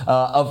is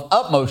of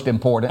utmost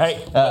importance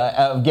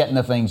of getting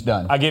the things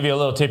done. I'll give you a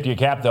little tip to your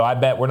cap, though. I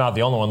bet we're not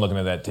the only one looking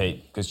at that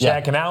tape. Because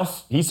Chad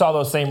Knaus, he saw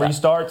those same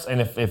restarts,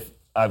 and if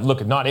I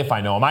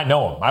know him. I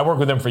know him. I work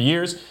with him for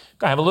years.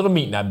 Gonna have a little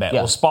meeting, I bet.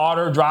 Well,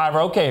 spotter,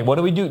 driver, okay, what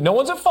do we do? No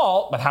one's at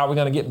fault, but how are we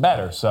going to get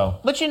better? So,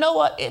 but you know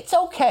what? It's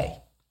okay.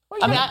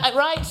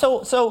 Right?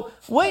 So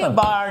William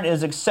Byron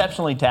is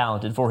exceptionally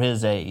talented for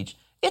his age.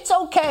 It's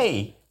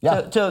okay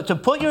to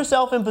put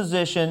yourself in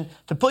position,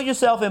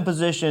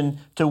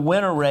 to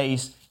win a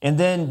race and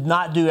then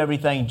not do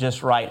everything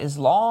just right, as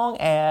long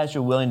as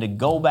you're willing to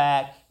go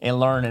back and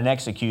learn and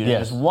execute it.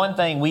 There's one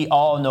thing we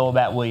all know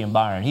about William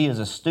Byron. He is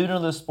a student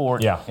of the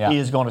sport. He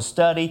is going to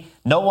study.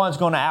 No one's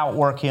going to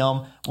outwork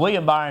him.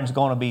 William Byron's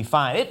going to be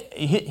fine.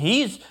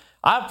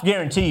 I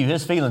guarantee you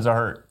his feelings are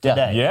hurt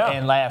today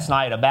and last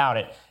night about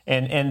it.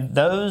 And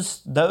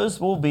those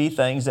will be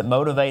things that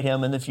motivate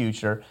him in the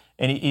future.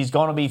 And he's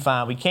going to be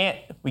fine.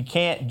 We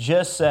can't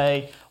just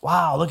say,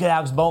 wow, look at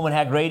Alex Bowman,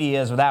 how great he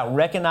is, without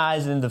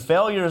recognizing the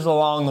failures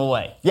along the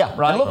way. Yeah,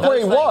 right. And look where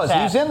he was. He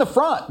was in the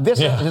front. This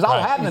is all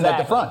happening at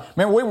the front.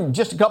 Remember,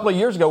 just a couple of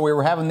years ago, we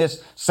were having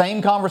this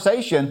same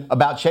conversation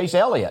about Chase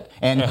Elliott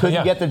and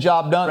couldn't get the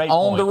job done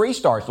on the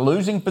restarts,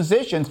 losing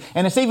positions.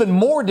 And it's even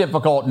more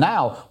difficult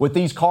now with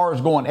these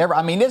cars going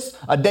it's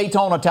a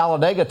Daytona,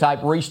 Talladega type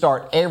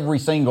restart every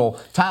single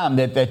time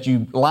that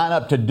you line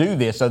up to do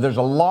this. So there's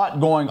a lot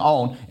going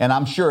on. And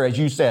I'm sure, as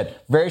you said,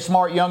 very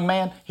smart young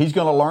man. He's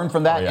going to learn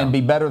from that and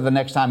be better the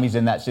next time he's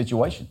in that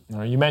situation.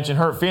 You mentioned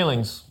hurt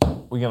feelings.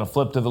 We're going to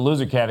flip to the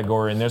loser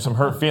category, and there's some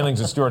hurt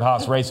feelings in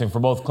Stewart-Haas Racing for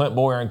both Clint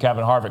Bowyer and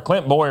Kevin Harvick.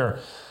 Clint Bowyer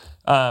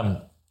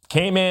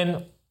came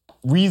in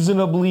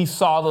reasonably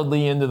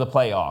solidly into the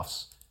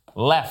playoffs.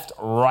 Left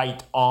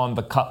right on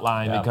the cut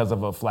line because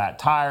of a flat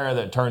tire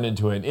that turned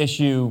into an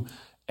issue.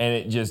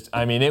 And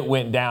it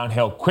went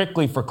downhill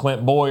quickly for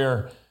Clint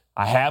Bowyer.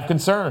 I have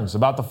concerns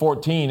about the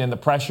 14 and the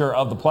pressure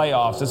of the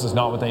playoffs. This is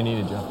not what they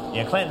needed, Joe.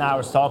 Yeah, Clint and I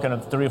was talking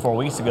 3 or 4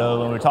 weeks ago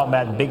when we were talking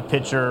about the big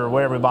picture,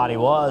 where everybody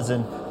was,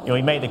 and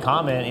he made the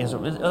comment, he said,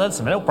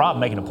 listen, no problem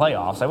making the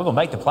playoffs. We're going to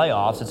make the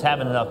playoffs. It's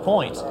having enough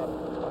points.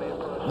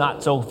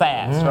 Not so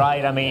fast,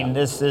 right?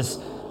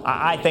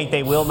 I think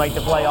they will make the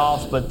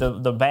playoffs, but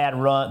the bad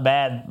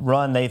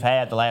run they've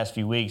had the last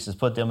few weeks has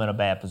put them in a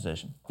bad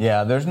position.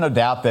 Yeah, there's no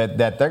doubt that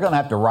they're going to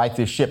have to right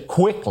this ship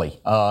quickly,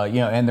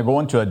 and they're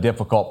going to a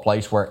difficult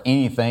place where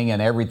anything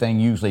and everything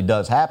usually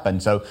does happen.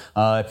 So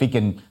if he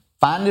can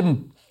find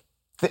him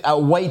a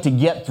way to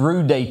get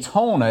through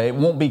Daytona, it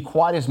won't be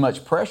quite as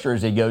much pressure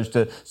as he goes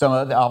to some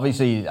other.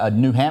 Obviously,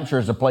 New Hampshire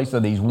is a place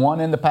that he's won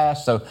in the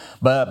past. So,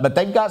 but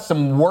they've got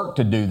some work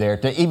to do there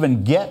to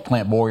even get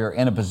Clint Bowyer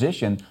in a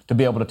position to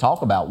be able to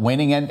talk about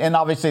winning. And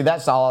obviously,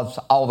 that solves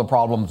all the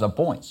problems of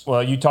points.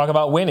 Well, you talk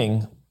about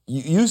winning.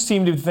 You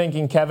seem to be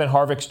thinking Kevin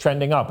Harvick's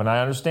trending up, and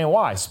I understand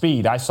why.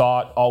 Speed, I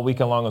saw it all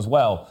weekend long as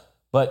well.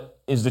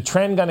 But is the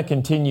trend going to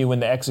continue when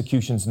the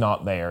execution's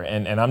not there?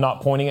 And I'm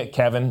not pointing at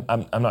Kevin.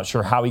 I'm not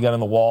sure how he got on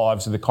the wall.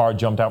 Obviously, the car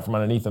jumped out from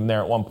underneath him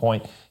there at one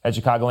point at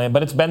Chicagoland.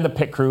 But it's been the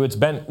pit crew. It's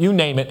been, you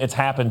name it, it's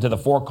happened to the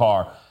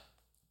 4-car.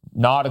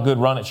 Not a good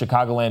run at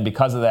Chicagoland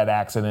because of that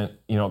accident.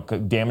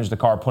 Damaged the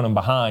car, put him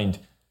behind.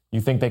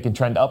 You think they can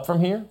trend up from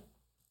here?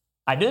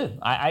 I do.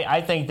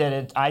 I think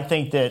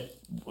that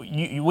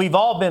we've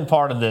all been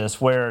part of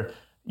this where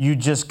you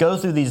just go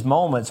through these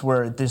moments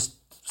where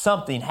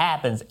something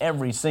happens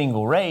every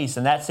single race,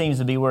 and that seems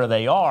to be where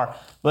they are.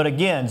 But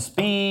again,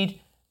 speed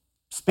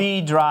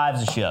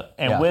drives the ship,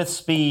 and with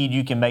speed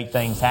you can make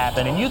things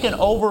happen, and you can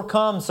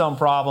overcome some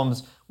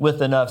problems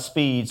with enough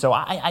speed. So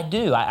I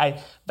do.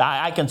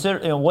 I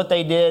consider what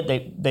they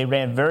did. They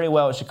ran very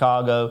well at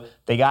Chicago.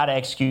 They got to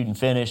execute and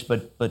finish,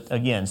 but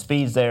again,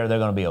 speed's there. They're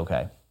going to be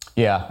okay.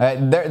 Yeah,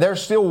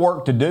 there's still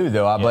work to do,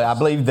 though. I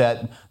believe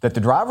that the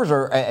drivers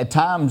are at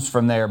times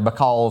from there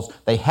because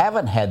they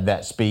haven't had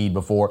that speed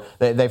before.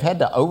 They've had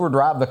to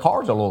overdrive the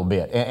cars a little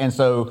bit. And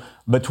so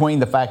between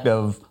the fact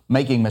of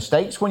making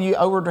mistakes when you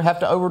have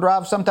to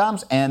overdrive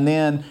sometimes, and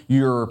then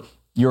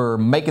you're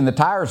making the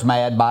tires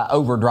mad by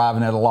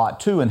overdriving it a lot,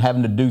 too, and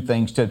having to do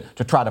things to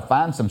try to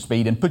find some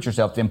speed and put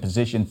yourself in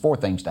position for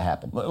things to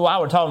happen.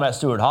 While we're talking about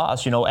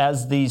Stewart-Haas,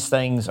 as these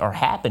things are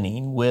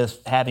happening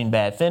with having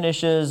bad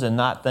finishes and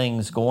not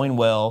things going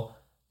well,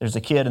 there's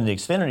a kid in the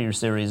Xfinity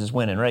Series is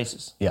winning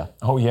races. Yeah.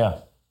 Oh, yeah.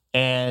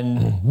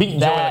 And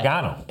beating Joey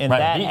Logano. And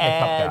that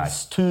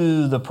adds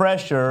to the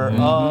pressure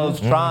of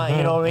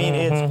trying,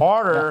 It's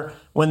harder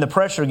when the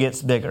pressure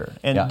gets bigger.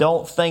 And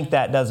don't think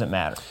that doesn't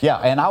matter. Yeah,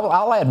 and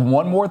I'll add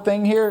one more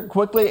thing here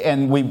quickly.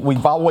 And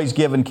we've always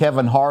given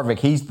Kevin Harvick,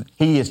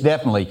 he is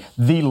definitely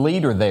the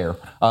leader there,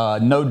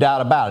 no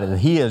doubt about it.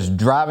 He is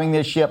driving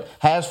this ship,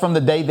 has from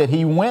the day that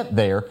he went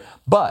there.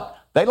 But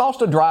they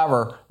lost a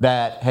driver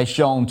that has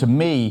shown to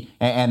me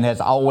and has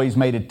always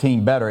made a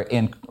team better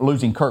in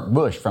losing Kurt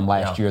Busch from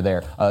last year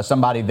there.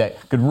 Somebody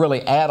that could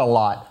really add a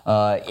lot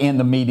in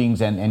the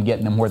meetings and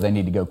getting them where they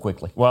need to go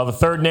quickly. Well, the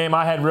third name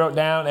I had wrote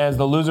down as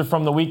the loser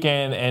from the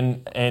weekend,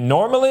 and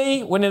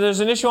normally when there's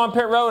an issue on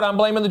pit road, I'm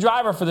blaming the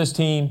driver for this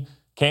team.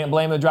 Can't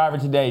blame the driver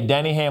today.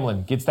 Denny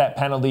Hamlin gets that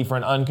penalty for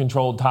an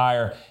uncontrolled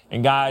tire.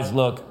 And guys,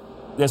 look,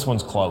 this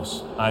one's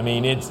close. I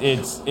mean,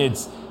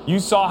 it's you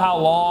saw how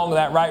long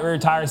that right rear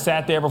tire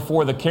sat there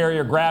before the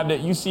carrier grabbed it.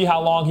 You see how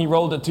long he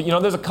rolled it to.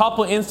 There's a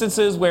couple of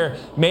instances where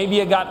maybe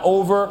it got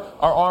over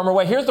or arm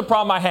away. Here's the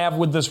problem I have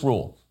with this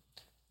rule.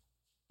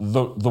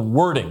 The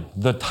wording,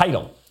 the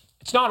title,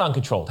 it's not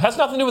uncontrolled. It has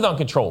nothing to do with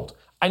uncontrolled.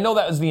 I know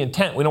that was the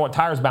intent. We know what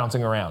tire's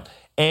bouncing around.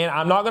 And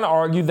I'm not going to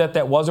argue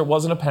that was or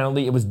wasn't a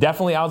penalty. It was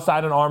definitely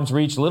outside an arm's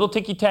reach. A little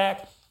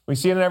ticky-tack. We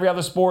see it in every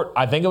other sport.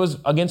 I think it was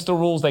against the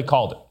rules. They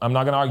called it. I'm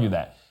not going to argue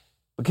that.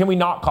 But can we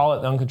not call it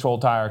an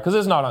uncontrolled tire? Because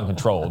it's not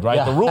uncontrolled,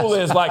 right? The rule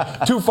is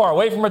too far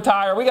away from a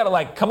tire. We got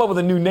to come up with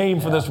a new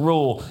name for this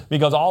rule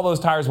because all those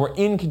tires were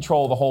in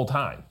control the whole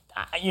time.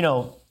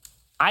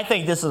 I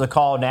think this is a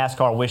call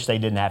NASCAR wish they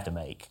didn't have to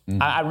make.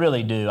 Mm-hmm. I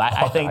really do.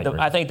 I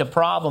think the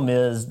problem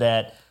is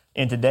that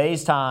in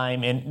today's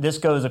time, and this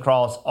goes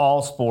across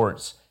all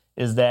sports,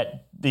 is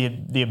that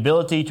the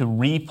ability to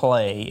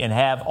replay and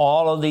have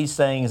all of these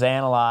things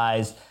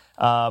analyzed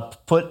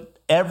put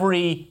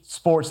every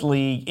sports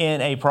league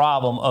in a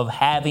problem of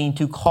having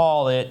to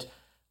call it,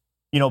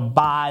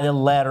 by the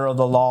letter of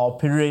the law,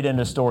 period, end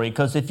of story.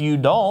 Because if you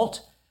don't,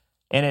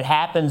 and it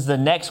happens the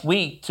next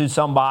week to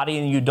somebody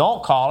and you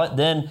don't call it,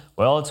 then,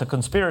 it's a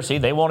conspiracy.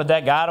 They wanted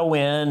that guy to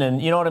win,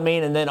 and you know what I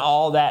mean? And then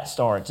all that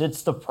starts.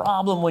 It's the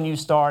problem when you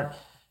start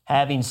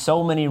having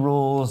so many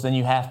rules, then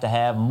you have to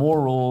have more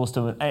rules.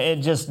 It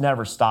just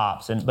never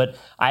stops. But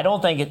I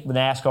don't think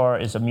NASCAR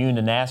is immune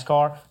to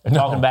NASCAR. They're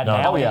talking about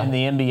now in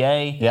the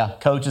NBA. Yeah.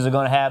 Coaches are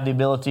going to have the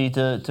ability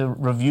to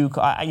review.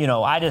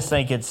 I just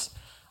think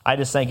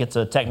it's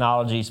a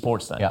technology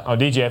sports thing. Yeah. Oh,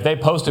 DJ, if they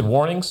posted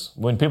warnings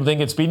when people didn't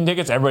get speeding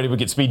tickets, everybody would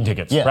get speeding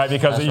tickets, right?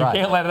 Because you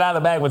can't let it out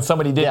of the bag when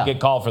somebody didn't get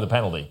called for the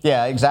penalty.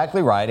 Yeah,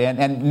 exactly right.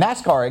 And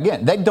NASCAR,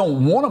 again, they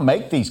don't want to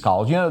make these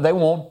calls. They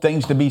want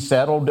things to be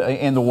settled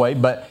in the way,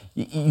 but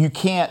you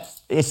can't.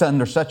 It's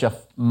under such a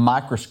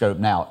microscope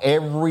now.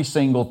 Every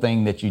single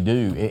thing that you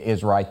do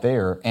is right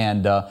there,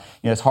 and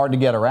it's hard to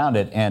get around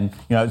it. And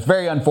it's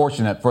very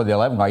unfortunate for the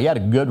 11 car. He had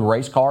a good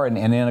race car and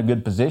in a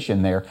good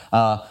position there,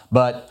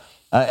 but.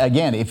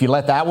 Again, if you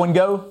let that one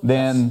go,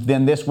 then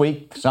this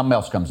week something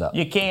else comes up.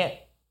 They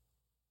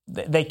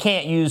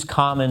can't use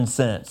common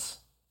sense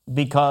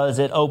because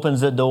it opens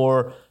the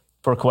door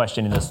for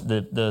questioning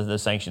the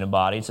sanctioning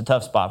body. It's a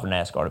tough spot for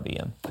NASCAR to be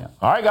in. Yeah.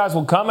 All right, guys,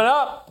 well, coming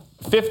up,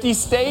 50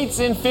 states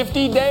in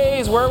 50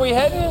 days. Where are we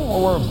heading?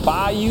 Well, we're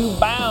Bayou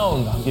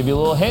bound. I'll give you a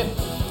little hint.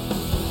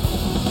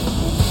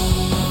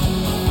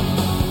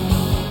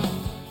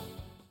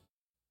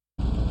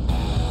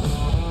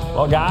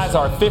 Well, guys,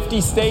 our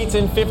 50 states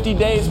in 50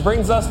 days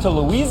brings us to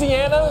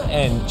Louisiana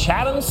and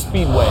Chatham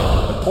Speedway.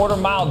 The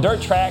quarter-mile dirt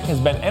track has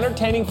been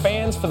entertaining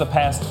fans for the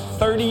past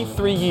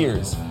 33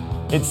 years.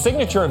 Its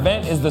signature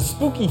event is the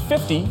Spooky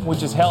 50,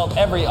 which is held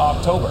every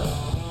October.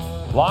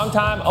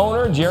 Longtime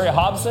owner Jerry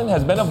Hobson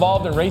has been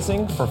involved in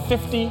racing for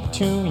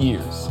 52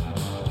 years.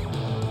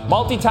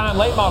 Multi-time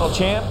late model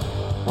champ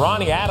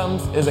Ronnie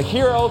Adams is a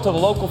hero to the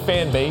local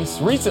fan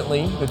base.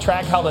 Recently, the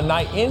track held a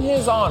night in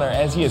his honor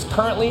as he is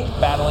currently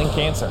battling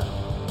cancer.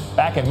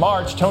 Back in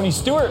March, Tony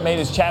Stewart made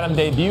his Chatham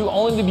debut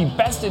only to be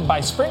bested by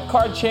sprint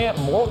car champ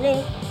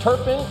Morgan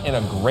Turpin in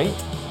a great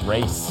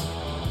race.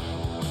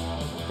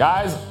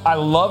 Guys, I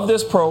love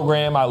this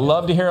program. I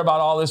love to hear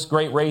about all this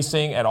great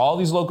racing at all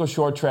these local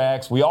short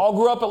tracks. We all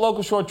grew up at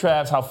local short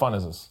tracks. How fun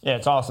is this? Yeah,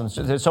 it's awesome.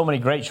 There's so many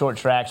great short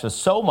tracks with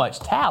so much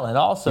talent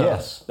also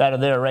that are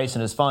there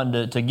racing. It's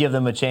fun to give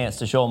them a chance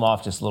to show them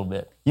off just a little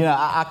bit. You know,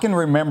 I can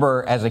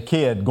remember as a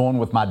kid going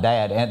with my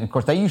dad, and of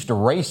course they used to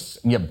race,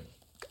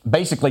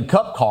 basically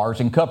cup cars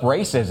and cup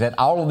races at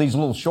all of these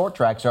little short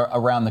tracks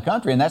around the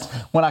country. And that's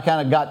when I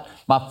kind of got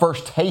my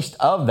first taste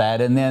of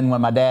that. And then when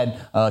my dad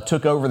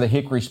took over the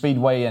Hickory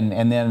Speedway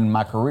and then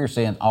my career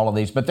seeing all of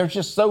these. But there's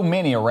just so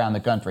many around the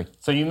country.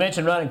 So you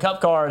mentioned running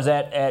cup cars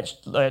at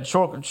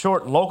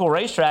short local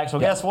racetracks. Well,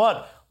 guess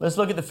what? Let's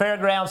look at the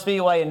Fairground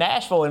Speedway in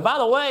Nashville. And by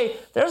the way,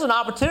 there's an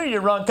opportunity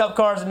to run cup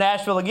cars in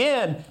Nashville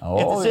again.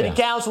 If the city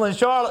council in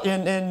Charlotte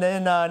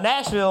in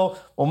Nashville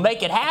will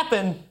make it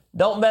happen.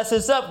 Don't mess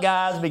this up,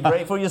 guys. Be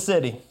great for your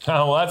city.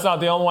 Oh, well, that's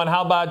not the only one.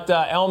 How about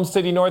Elm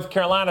City, North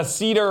Carolina,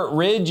 Cedar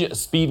Ridge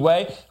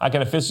Speedway? I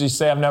can officially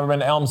say I've never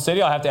been to Elm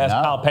City. I'll have to ask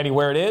Kyle Petty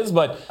where it is,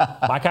 but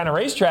my kind of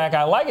racetrack,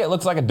 I like it. It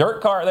looks like a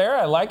dirt car there.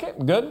 I like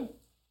it. Good.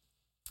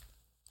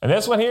 And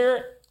this one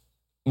here,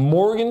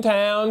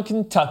 Morgantown,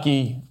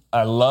 Kentucky.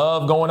 I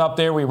love going up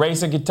there. We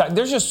race in Kentucky.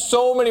 There's just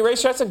so many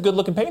racetracks. That's a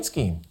good-looking paint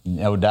scheme.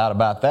 No doubt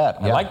about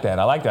that. I like that.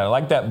 I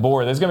like that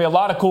board. There's going to be a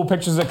lot of cool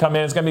pictures that come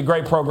in. It's going to be a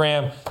great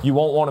program. You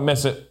won't want to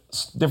miss it.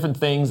 Different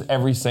things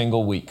every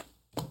single week.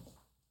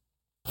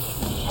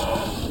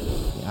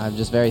 I'm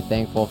just very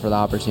thankful for the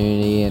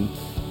opportunity and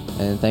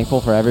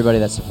thankful for everybody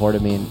that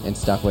supported me and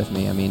stuck with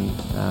me. I mean,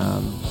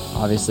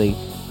 obviously,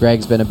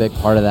 Greg's been a big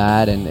part of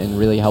that and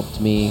really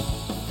helped me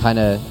kind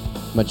of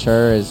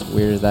mature, as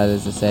weird as that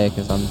is to say,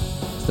 because I'm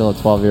still a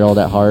 12-year-old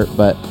at heart,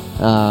 but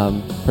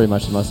pretty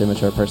much the most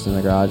immature person in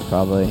the garage,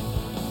 probably.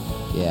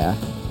 Yeah,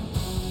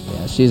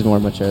 she's more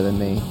mature than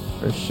me,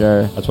 for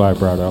sure. That's why I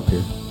brought her up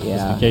here.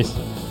 Yeah. Just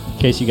in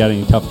case you got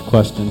any tough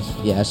questions.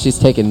 Yeah, she's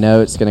taking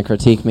notes, going to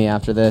critique me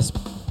after this.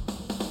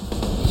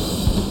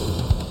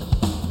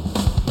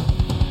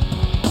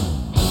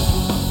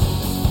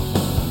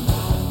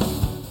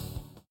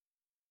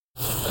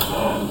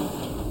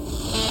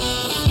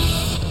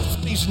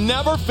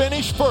 Never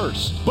finished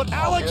first, but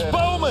Alex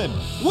Bowman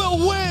will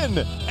win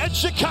at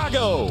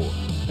Chicago.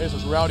 This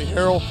is Rowdy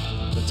Harrell,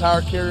 the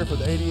tire carrier for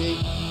the 88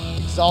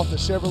 Exalted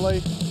Chevrolet.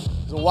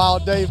 It's a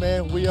wild day,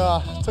 man.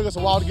 It took us a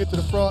while to get to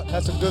the front,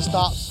 had some good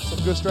stops,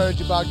 some good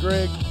strategy by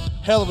Greg.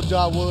 Hell of a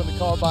job wheeling the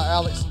car by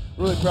Alex.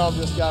 Really proud of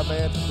this guy,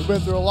 man. We've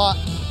been through a lot.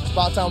 It's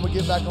about time we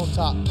get back on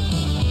top.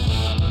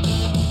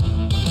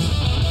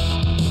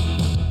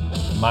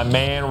 My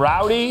man,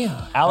 Rowdy,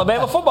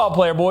 Alabama football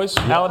player, boys.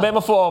 Yeah. Alabama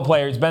football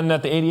player. He's been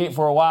at the 88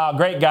 for a while.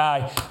 Great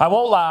guy. I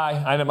won't lie.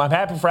 I'm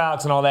happy for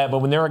Alex and all that, but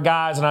when there are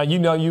guys, and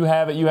you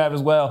have it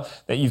as well,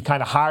 that you've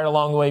kind of hired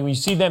along the way, when you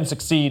see them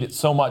succeed, it's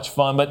so much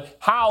fun. But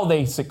how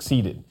they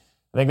succeeded,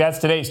 I think that's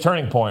today's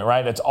turning point,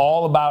 right? It's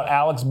all about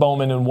Alex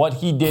Bowman and what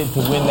he did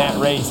to win that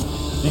race,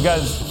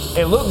 because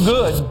it looked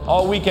good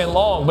all weekend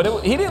long,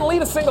 but he didn't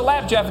lead a single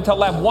lap, Jeff, until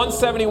lap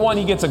 171.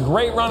 He gets a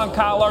great run on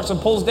Kyle Larson,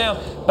 pulls down,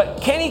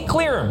 but can he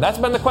clear him? That's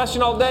been the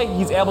question all day.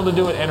 He's able to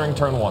do it entering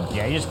turn one.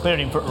 Yeah, he just cleared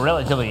him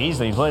relatively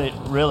easily. He put it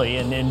really,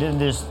 and then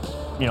just,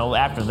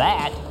 after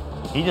that,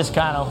 he just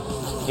kind of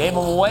gave him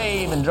a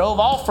wave and drove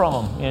off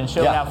from him and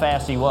showed how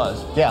fast he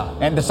was. Yeah,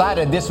 and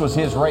decided this was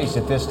his race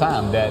at this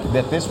time,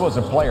 that this was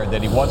a player,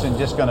 that he wasn't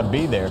just going to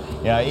be there.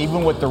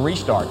 Even with the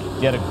restart,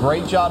 he had a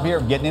great job here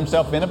of getting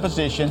himself in a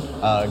position,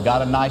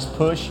 got a nice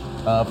push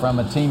from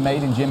a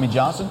teammate in Jimmy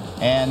Johnson,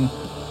 and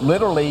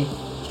literally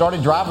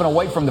started driving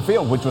away from the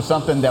field, which was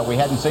something that we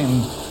hadn't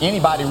seen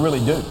anybody really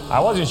do. I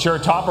wasn't sure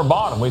top or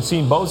bottom. We've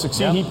seen both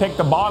succeed. Yep. He picked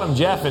the bottom,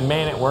 Jeff, and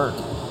man, it worked.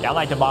 Yeah, I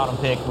like the bottom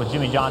pick with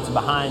Jimmy Johnson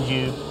behind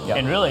you. Yep.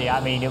 And really,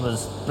 I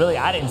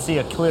didn't see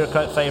a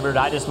clear-cut favorite.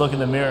 I just look in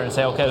the mirror and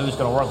say, okay, who's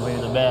going to work with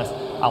me the best?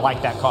 I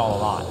like that call a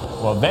lot.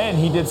 Well, then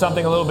he did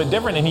something a little bit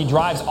different, and he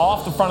drives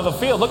off the front of the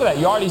field. Look at that.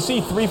 You already see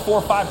 3,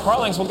 4, 5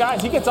 car lengths. Well,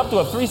 guys, he gets up to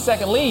a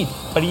 3-second lead,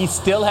 but he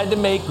still had to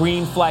make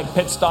green flag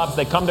pit stops.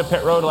 They come to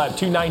pit road at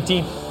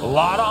 2:19. A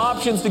lot of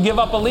options to give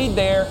up a lead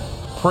there.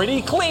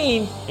 Pretty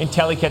clean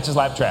until he catches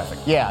lap traffic.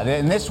 Yeah,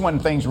 and this one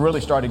things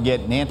really started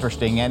getting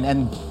interesting.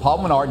 And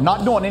Paul Menard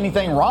not doing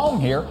anything wrong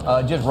here,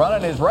 just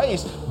running his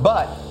race.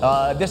 But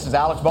this is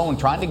Alex Bowman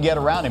trying to get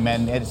around him,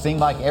 and it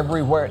seemed like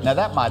everywhere. Now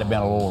that might have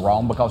been a little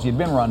wrong because he'd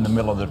been running in the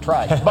middle of the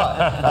track.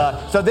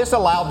 But so this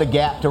allowed the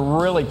gap to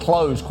really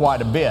close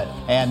quite a bit.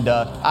 And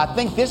I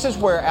think this is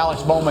where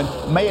Alex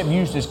Bowman may have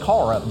used his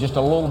car up just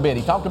a little bit.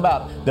 He talked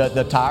about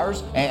the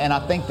tires, and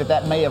I think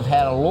that may have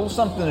had a little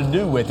something to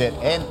do with it.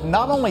 And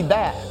not only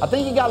that, that. I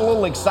think he got a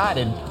little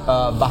excited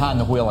behind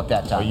the wheel at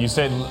that time. Well, you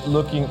said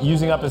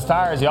using up his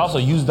tires. He also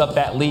used up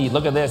that lead.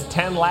 Look at this.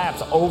 10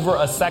 laps, over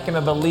a second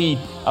of the lead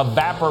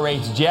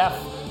evaporates. Jeff,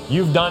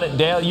 you've done it.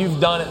 Dale, you've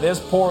done it. This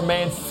poor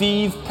man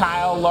sees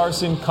Kyle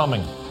Larson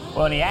coming.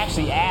 Well, and he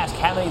actually asked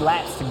how many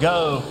laps to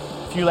go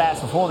a few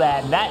laps before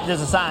that. And that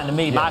is a sign to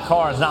me my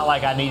car is not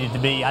like I need it to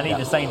be. I need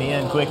this thing to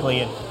end quickly.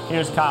 And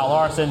here's Kyle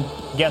Larson.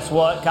 Guess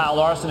what? Kyle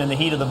Larson in the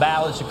heat of the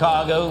battle in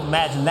Chicago.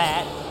 Imagine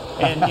that.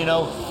 And,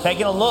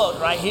 taking a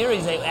look right here,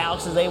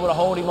 Alex is able to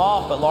hold him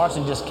off, but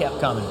Larson just kept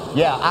coming.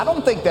 Yeah,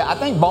 I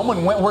think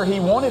Bowman went where he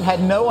wanted,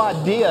 had no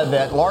idea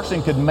that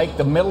Larson could make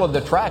the middle of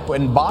the track,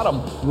 and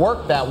bottom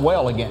worked that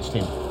well against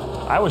him.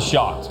 I was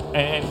shocked.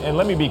 And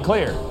let me be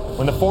clear.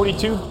 When the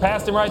 42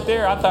 passed him right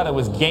there, I thought it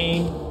was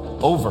game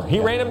over. He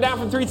ran him down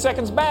from 3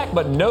 seconds back,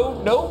 but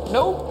no.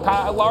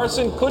 Kyle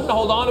Larson couldn't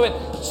hold on to it.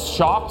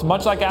 Shocked,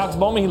 much like Alex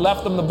Bowman, he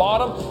left them the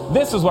bottom.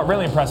 This is what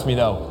really impressed me,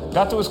 though.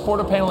 Got to his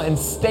quarter panel and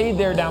stayed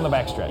there down the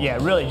backstretch. Yeah,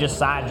 really just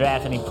side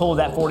draft, and he pulled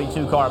that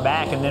 42 car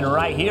back. And then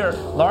right here,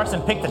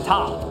 Larson picked the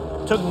top.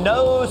 Took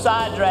no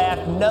side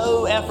draft,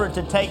 no effort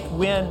to take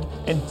wind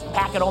and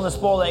pack it on the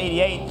spoiler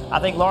 88. I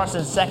think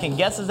Larson second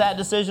guesses that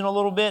decision a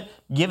little bit,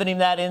 giving him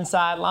that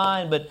inside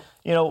line. But,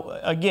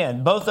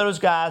 again, both those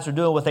guys are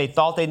doing what they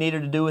thought they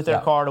needed to do with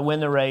their car to win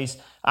the race.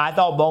 I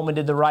thought Bowman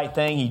did the right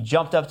thing. He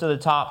jumped up to the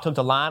top, took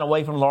the line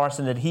away from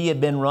Larson that he had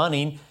been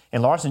running,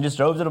 and Larson just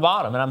drove to the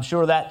bottom. And I'm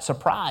sure that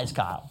surprised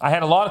Kyle. I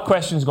had a lot of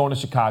questions going to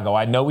Chicago.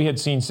 I know we had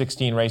seen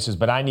 16 races,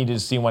 but I needed to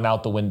see one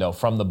out the window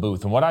from the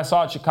booth. And what I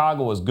saw at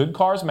Chicago was good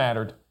cars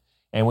mattered.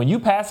 And when you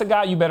pass a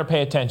guy, you better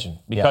pay attention.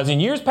 Because in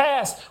years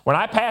past, when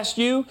I passed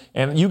you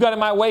and you got in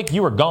my wake,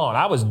 you were gone.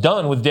 I was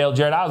done with Dale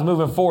Jarrett. I was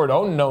moving forward.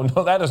 Oh, no,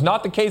 that is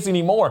not the case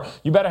anymore.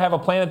 You better have a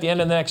plan at the end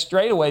of the next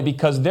straightaway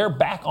because they're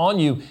back on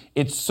you.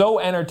 It's so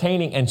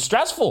entertaining and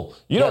stressful.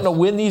 You don't know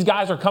when these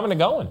guys are coming and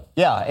going.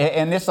 Yeah,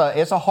 and it's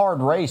a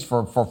hard race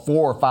for 400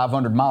 or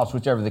 500 miles,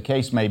 whichever the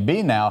case may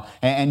be now.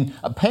 And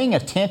paying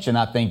attention,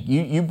 I think,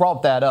 you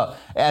brought that up.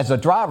 As a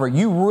driver,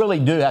 you really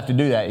do have to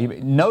do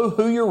that. Know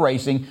who you're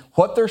racing,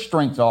 what their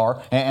strengths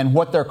are, and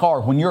what their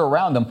car, when you're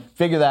around them,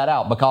 figure that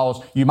out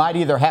because you might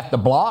either have to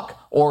block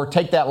or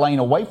take that lane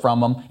away from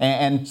them,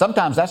 and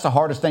sometimes that's the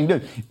hardest thing to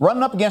do.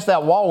 Running up against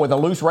that wall with a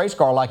loose race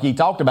car like he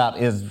talked about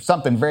is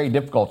something very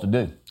difficult to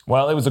do.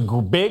 Well, it was a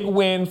big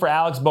win for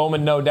Alex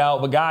Bowman, no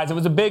doubt. But, guys, it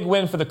was a big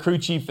win for the crew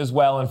chief as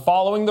well. And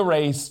following the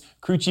race,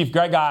 crew chief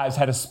Greg Ives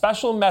had a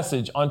special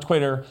message on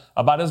Twitter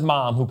about his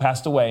mom who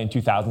passed away in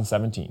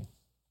 2017.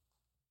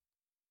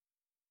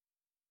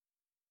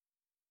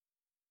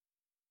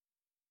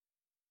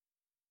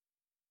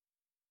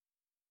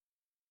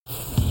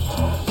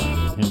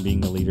 Him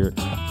being the leader,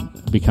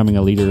 becoming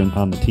a leader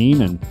on the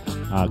team, and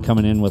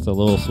coming in with a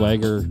little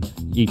swagger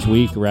each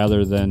week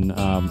rather than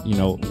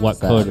what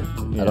could.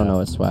 I don't know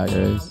what swagger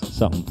is.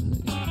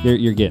 Something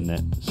you're getting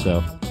it.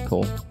 So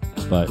cool.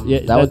 But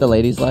is that what the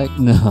ladies like?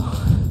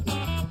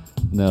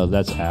 No,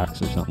 that's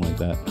Axe or something like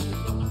that.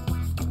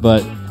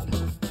 But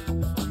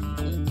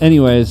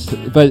anyways,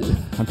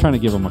 I'm trying to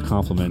give him a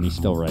compliment, and he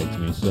still writes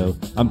me, so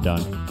I'm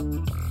done.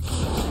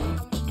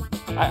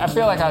 I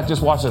feel like I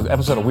just watched an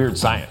episode of Weird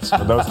Science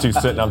with those two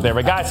sitting up there.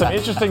 But, guys, some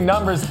interesting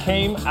numbers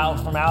came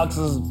out from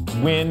Alex's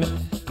win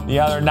the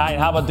other night.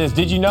 How about this?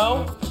 Did you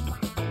know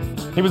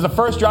he was the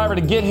first driver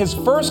to get his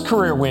first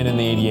career win in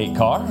the 88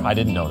 car? I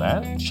didn't know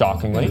that,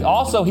 shockingly.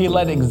 Also, he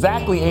led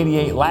exactly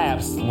 88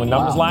 laps. When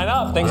numbers line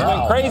up, things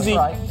went crazy.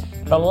 Right.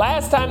 The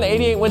last time the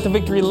 88 went to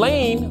victory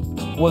lane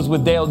was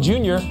with Dale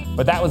Jr.,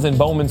 but that was in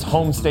Bowman's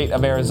home state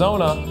of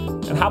Arizona.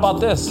 And how about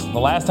this? The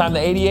last time the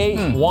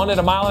 88 won at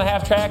a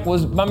 1.5-mile track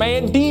was my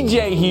man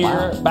DJ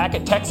here back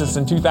at Texas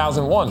in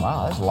 2001.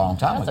 Wow, that's a long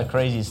time ago. That's a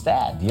crazy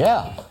stat.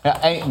 Yeah.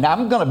 And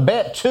I'm going to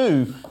bet,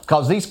 too,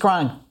 because these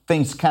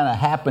things kind of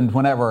happened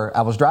whenever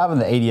I was driving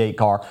the 88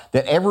 car,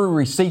 that every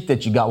receipt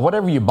that you got,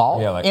 whatever you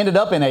bought, ended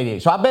up in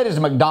 88. So I bet it's a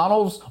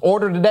McDonald's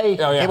order today.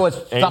 It was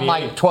something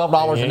like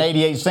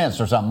 $12.88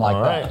 or something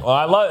like that. Well,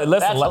 I love it.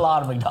 Listen, that's a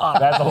lot of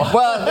McDonald's. That's a lot.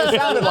 Well, it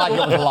sounded like it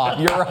was a lot.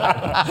 You're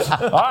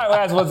right. All right,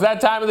 guys. Well, it's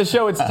that time of the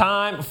show. It's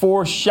time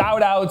for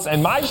shout-outs.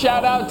 And my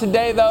shout-out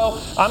today,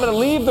 though, I'm going to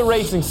leave the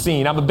racing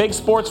scene. I'm a big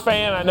sports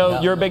fan. I know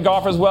you're a big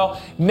golfer as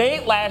well.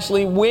 Nate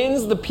Lashley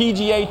wins the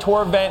PGA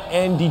Tour event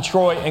in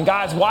Detroit. And,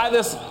 guys, why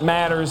this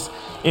matters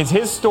is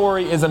his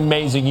story is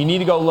amazing. You need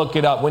to go look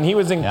it up. When he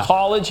was in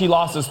college, he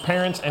lost his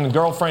parents and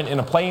girlfriend in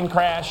a plane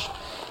crash.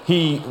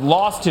 He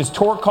lost his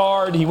tour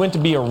card. He went to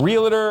be a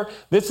realtor.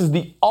 This is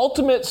the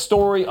ultimate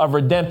story of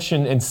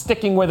redemption, and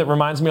sticking with it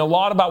reminds me a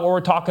lot about what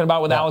we're talking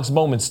about with Alex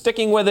Bowman.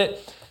 Sticking with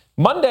it.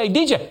 Monday,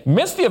 DJ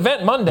missed the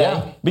event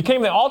Monday,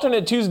 became the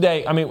alternate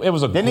Tuesday. I mean, it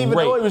was Didn't even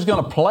know he was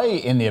going to play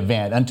in the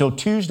event until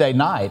Tuesday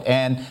night.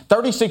 And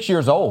 36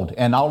 years old,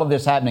 and all of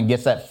this happening,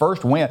 gets that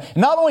first win.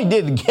 Not only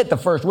did he get the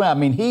first win, I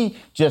mean, he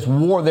just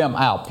wore them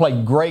out,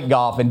 played great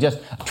golf, and just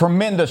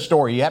tremendous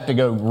story. You have to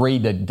go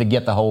read to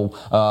get the whole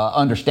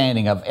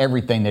understanding of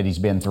everything that he's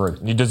been through.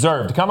 You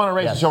deserve to come on a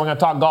racing show. We're going to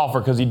talk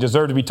golfer because he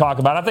deserved to be talked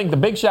about. I think the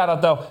big shout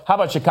out, though, how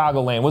about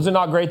Chicagoland? Was it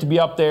not great to be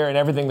up there and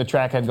everything the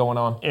track had going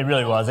on? It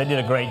really was. They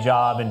did a great job.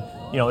 And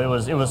you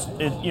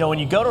know, when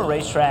you go to a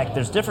racetrack,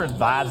 there's different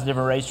vibes,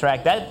 different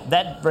racetrack.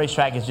 That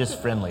racetrack is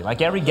just friendly.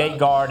 Like every gate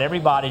guard,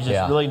 everybody's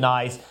just really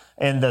nice.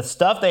 And the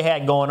stuff they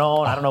had going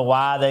on, I don't know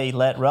why they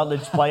let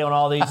Rutledge play on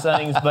all these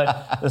things,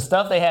 but the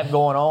stuff they have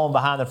going on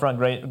behind the front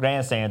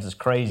grandstands is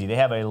crazy. They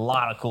have a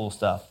lot of cool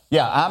stuff.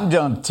 Yeah, I'm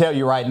going to tell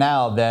you right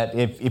now that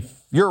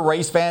if you're a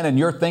race fan and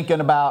you're thinking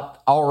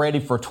about already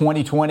for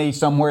 2020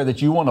 somewhere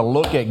that you want to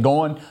look at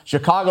going,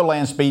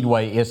 Chicagoland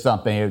Speedway is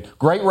something.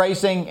 Great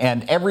racing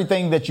and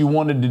everything that you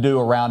wanted to do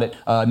around it.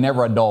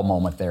 Never a dull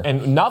moment there.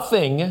 And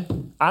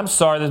nothing, I'm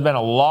sorry, there's been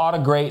a lot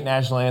of great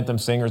national anthem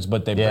singers,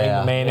 but they bring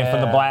the man in from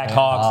the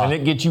Blackhawks and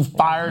it gets you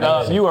fired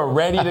up. You are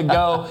ready to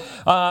go.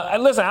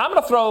 And listen, I'm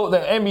going to throw the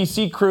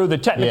NBC crew, the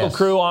technical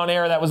crew on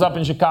air that was up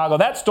in Chicago.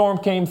 That storm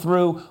came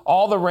through,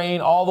 all the rain,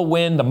 all the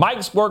wind, the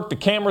mics worked, the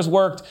cameras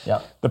worked.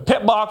 The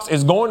pit box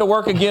is going to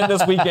work again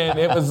this weekend.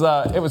 It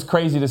was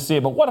crazy to see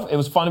it, but it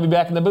was fun to be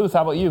back in the booth.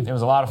 How about you? It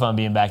was a lot of fun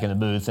being back in the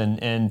booth,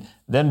 and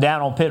them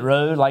down on pit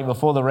road, like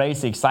before the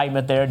race, the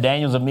excitement there,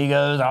 Daniel's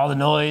Amigos, all the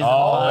noise.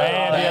 Oh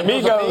man, the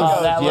Amigos.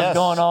 That was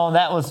going on.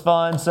 That was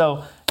fun.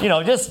 So, you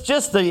know,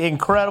 just the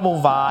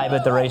incredible vibe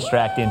at the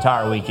racetrack the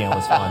entire weekend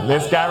was fun.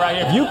 This guy right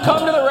here. If you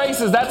come to the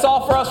races, that's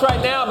all for us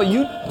right now, but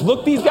you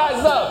look these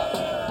guys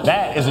up.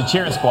 That is a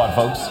cheering squad,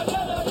 folks.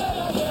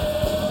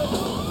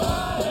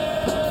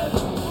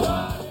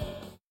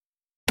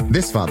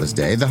 This Father's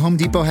Day, the Home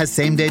Depot has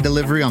same-day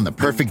delivery on the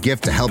perfect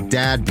gift to help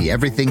Dad be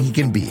everything he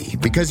can be.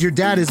 Because your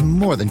dad is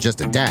more than just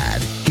a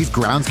dad. He's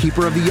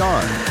groundskeeper of the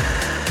yard,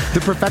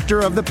 the perfecter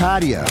of the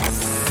patio,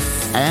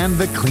 and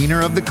the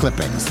cleaner of the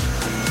clippings.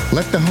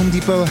 Let the Home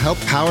Depot help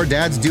power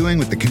Dad's doing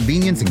with the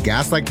convenience and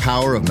gas-like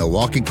power of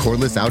Milwaukee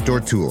cordless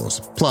outdoor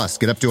tools. Plus,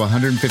 get up to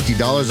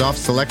 $150 off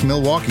select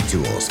Milwaukee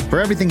tools.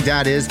 For everything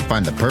Dad is,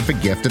 find the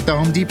perfect gift at the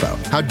Home Depot.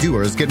 How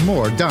doers get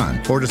more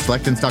done. Order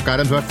select in stock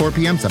items by 4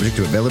 p.m. subject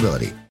to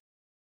availability.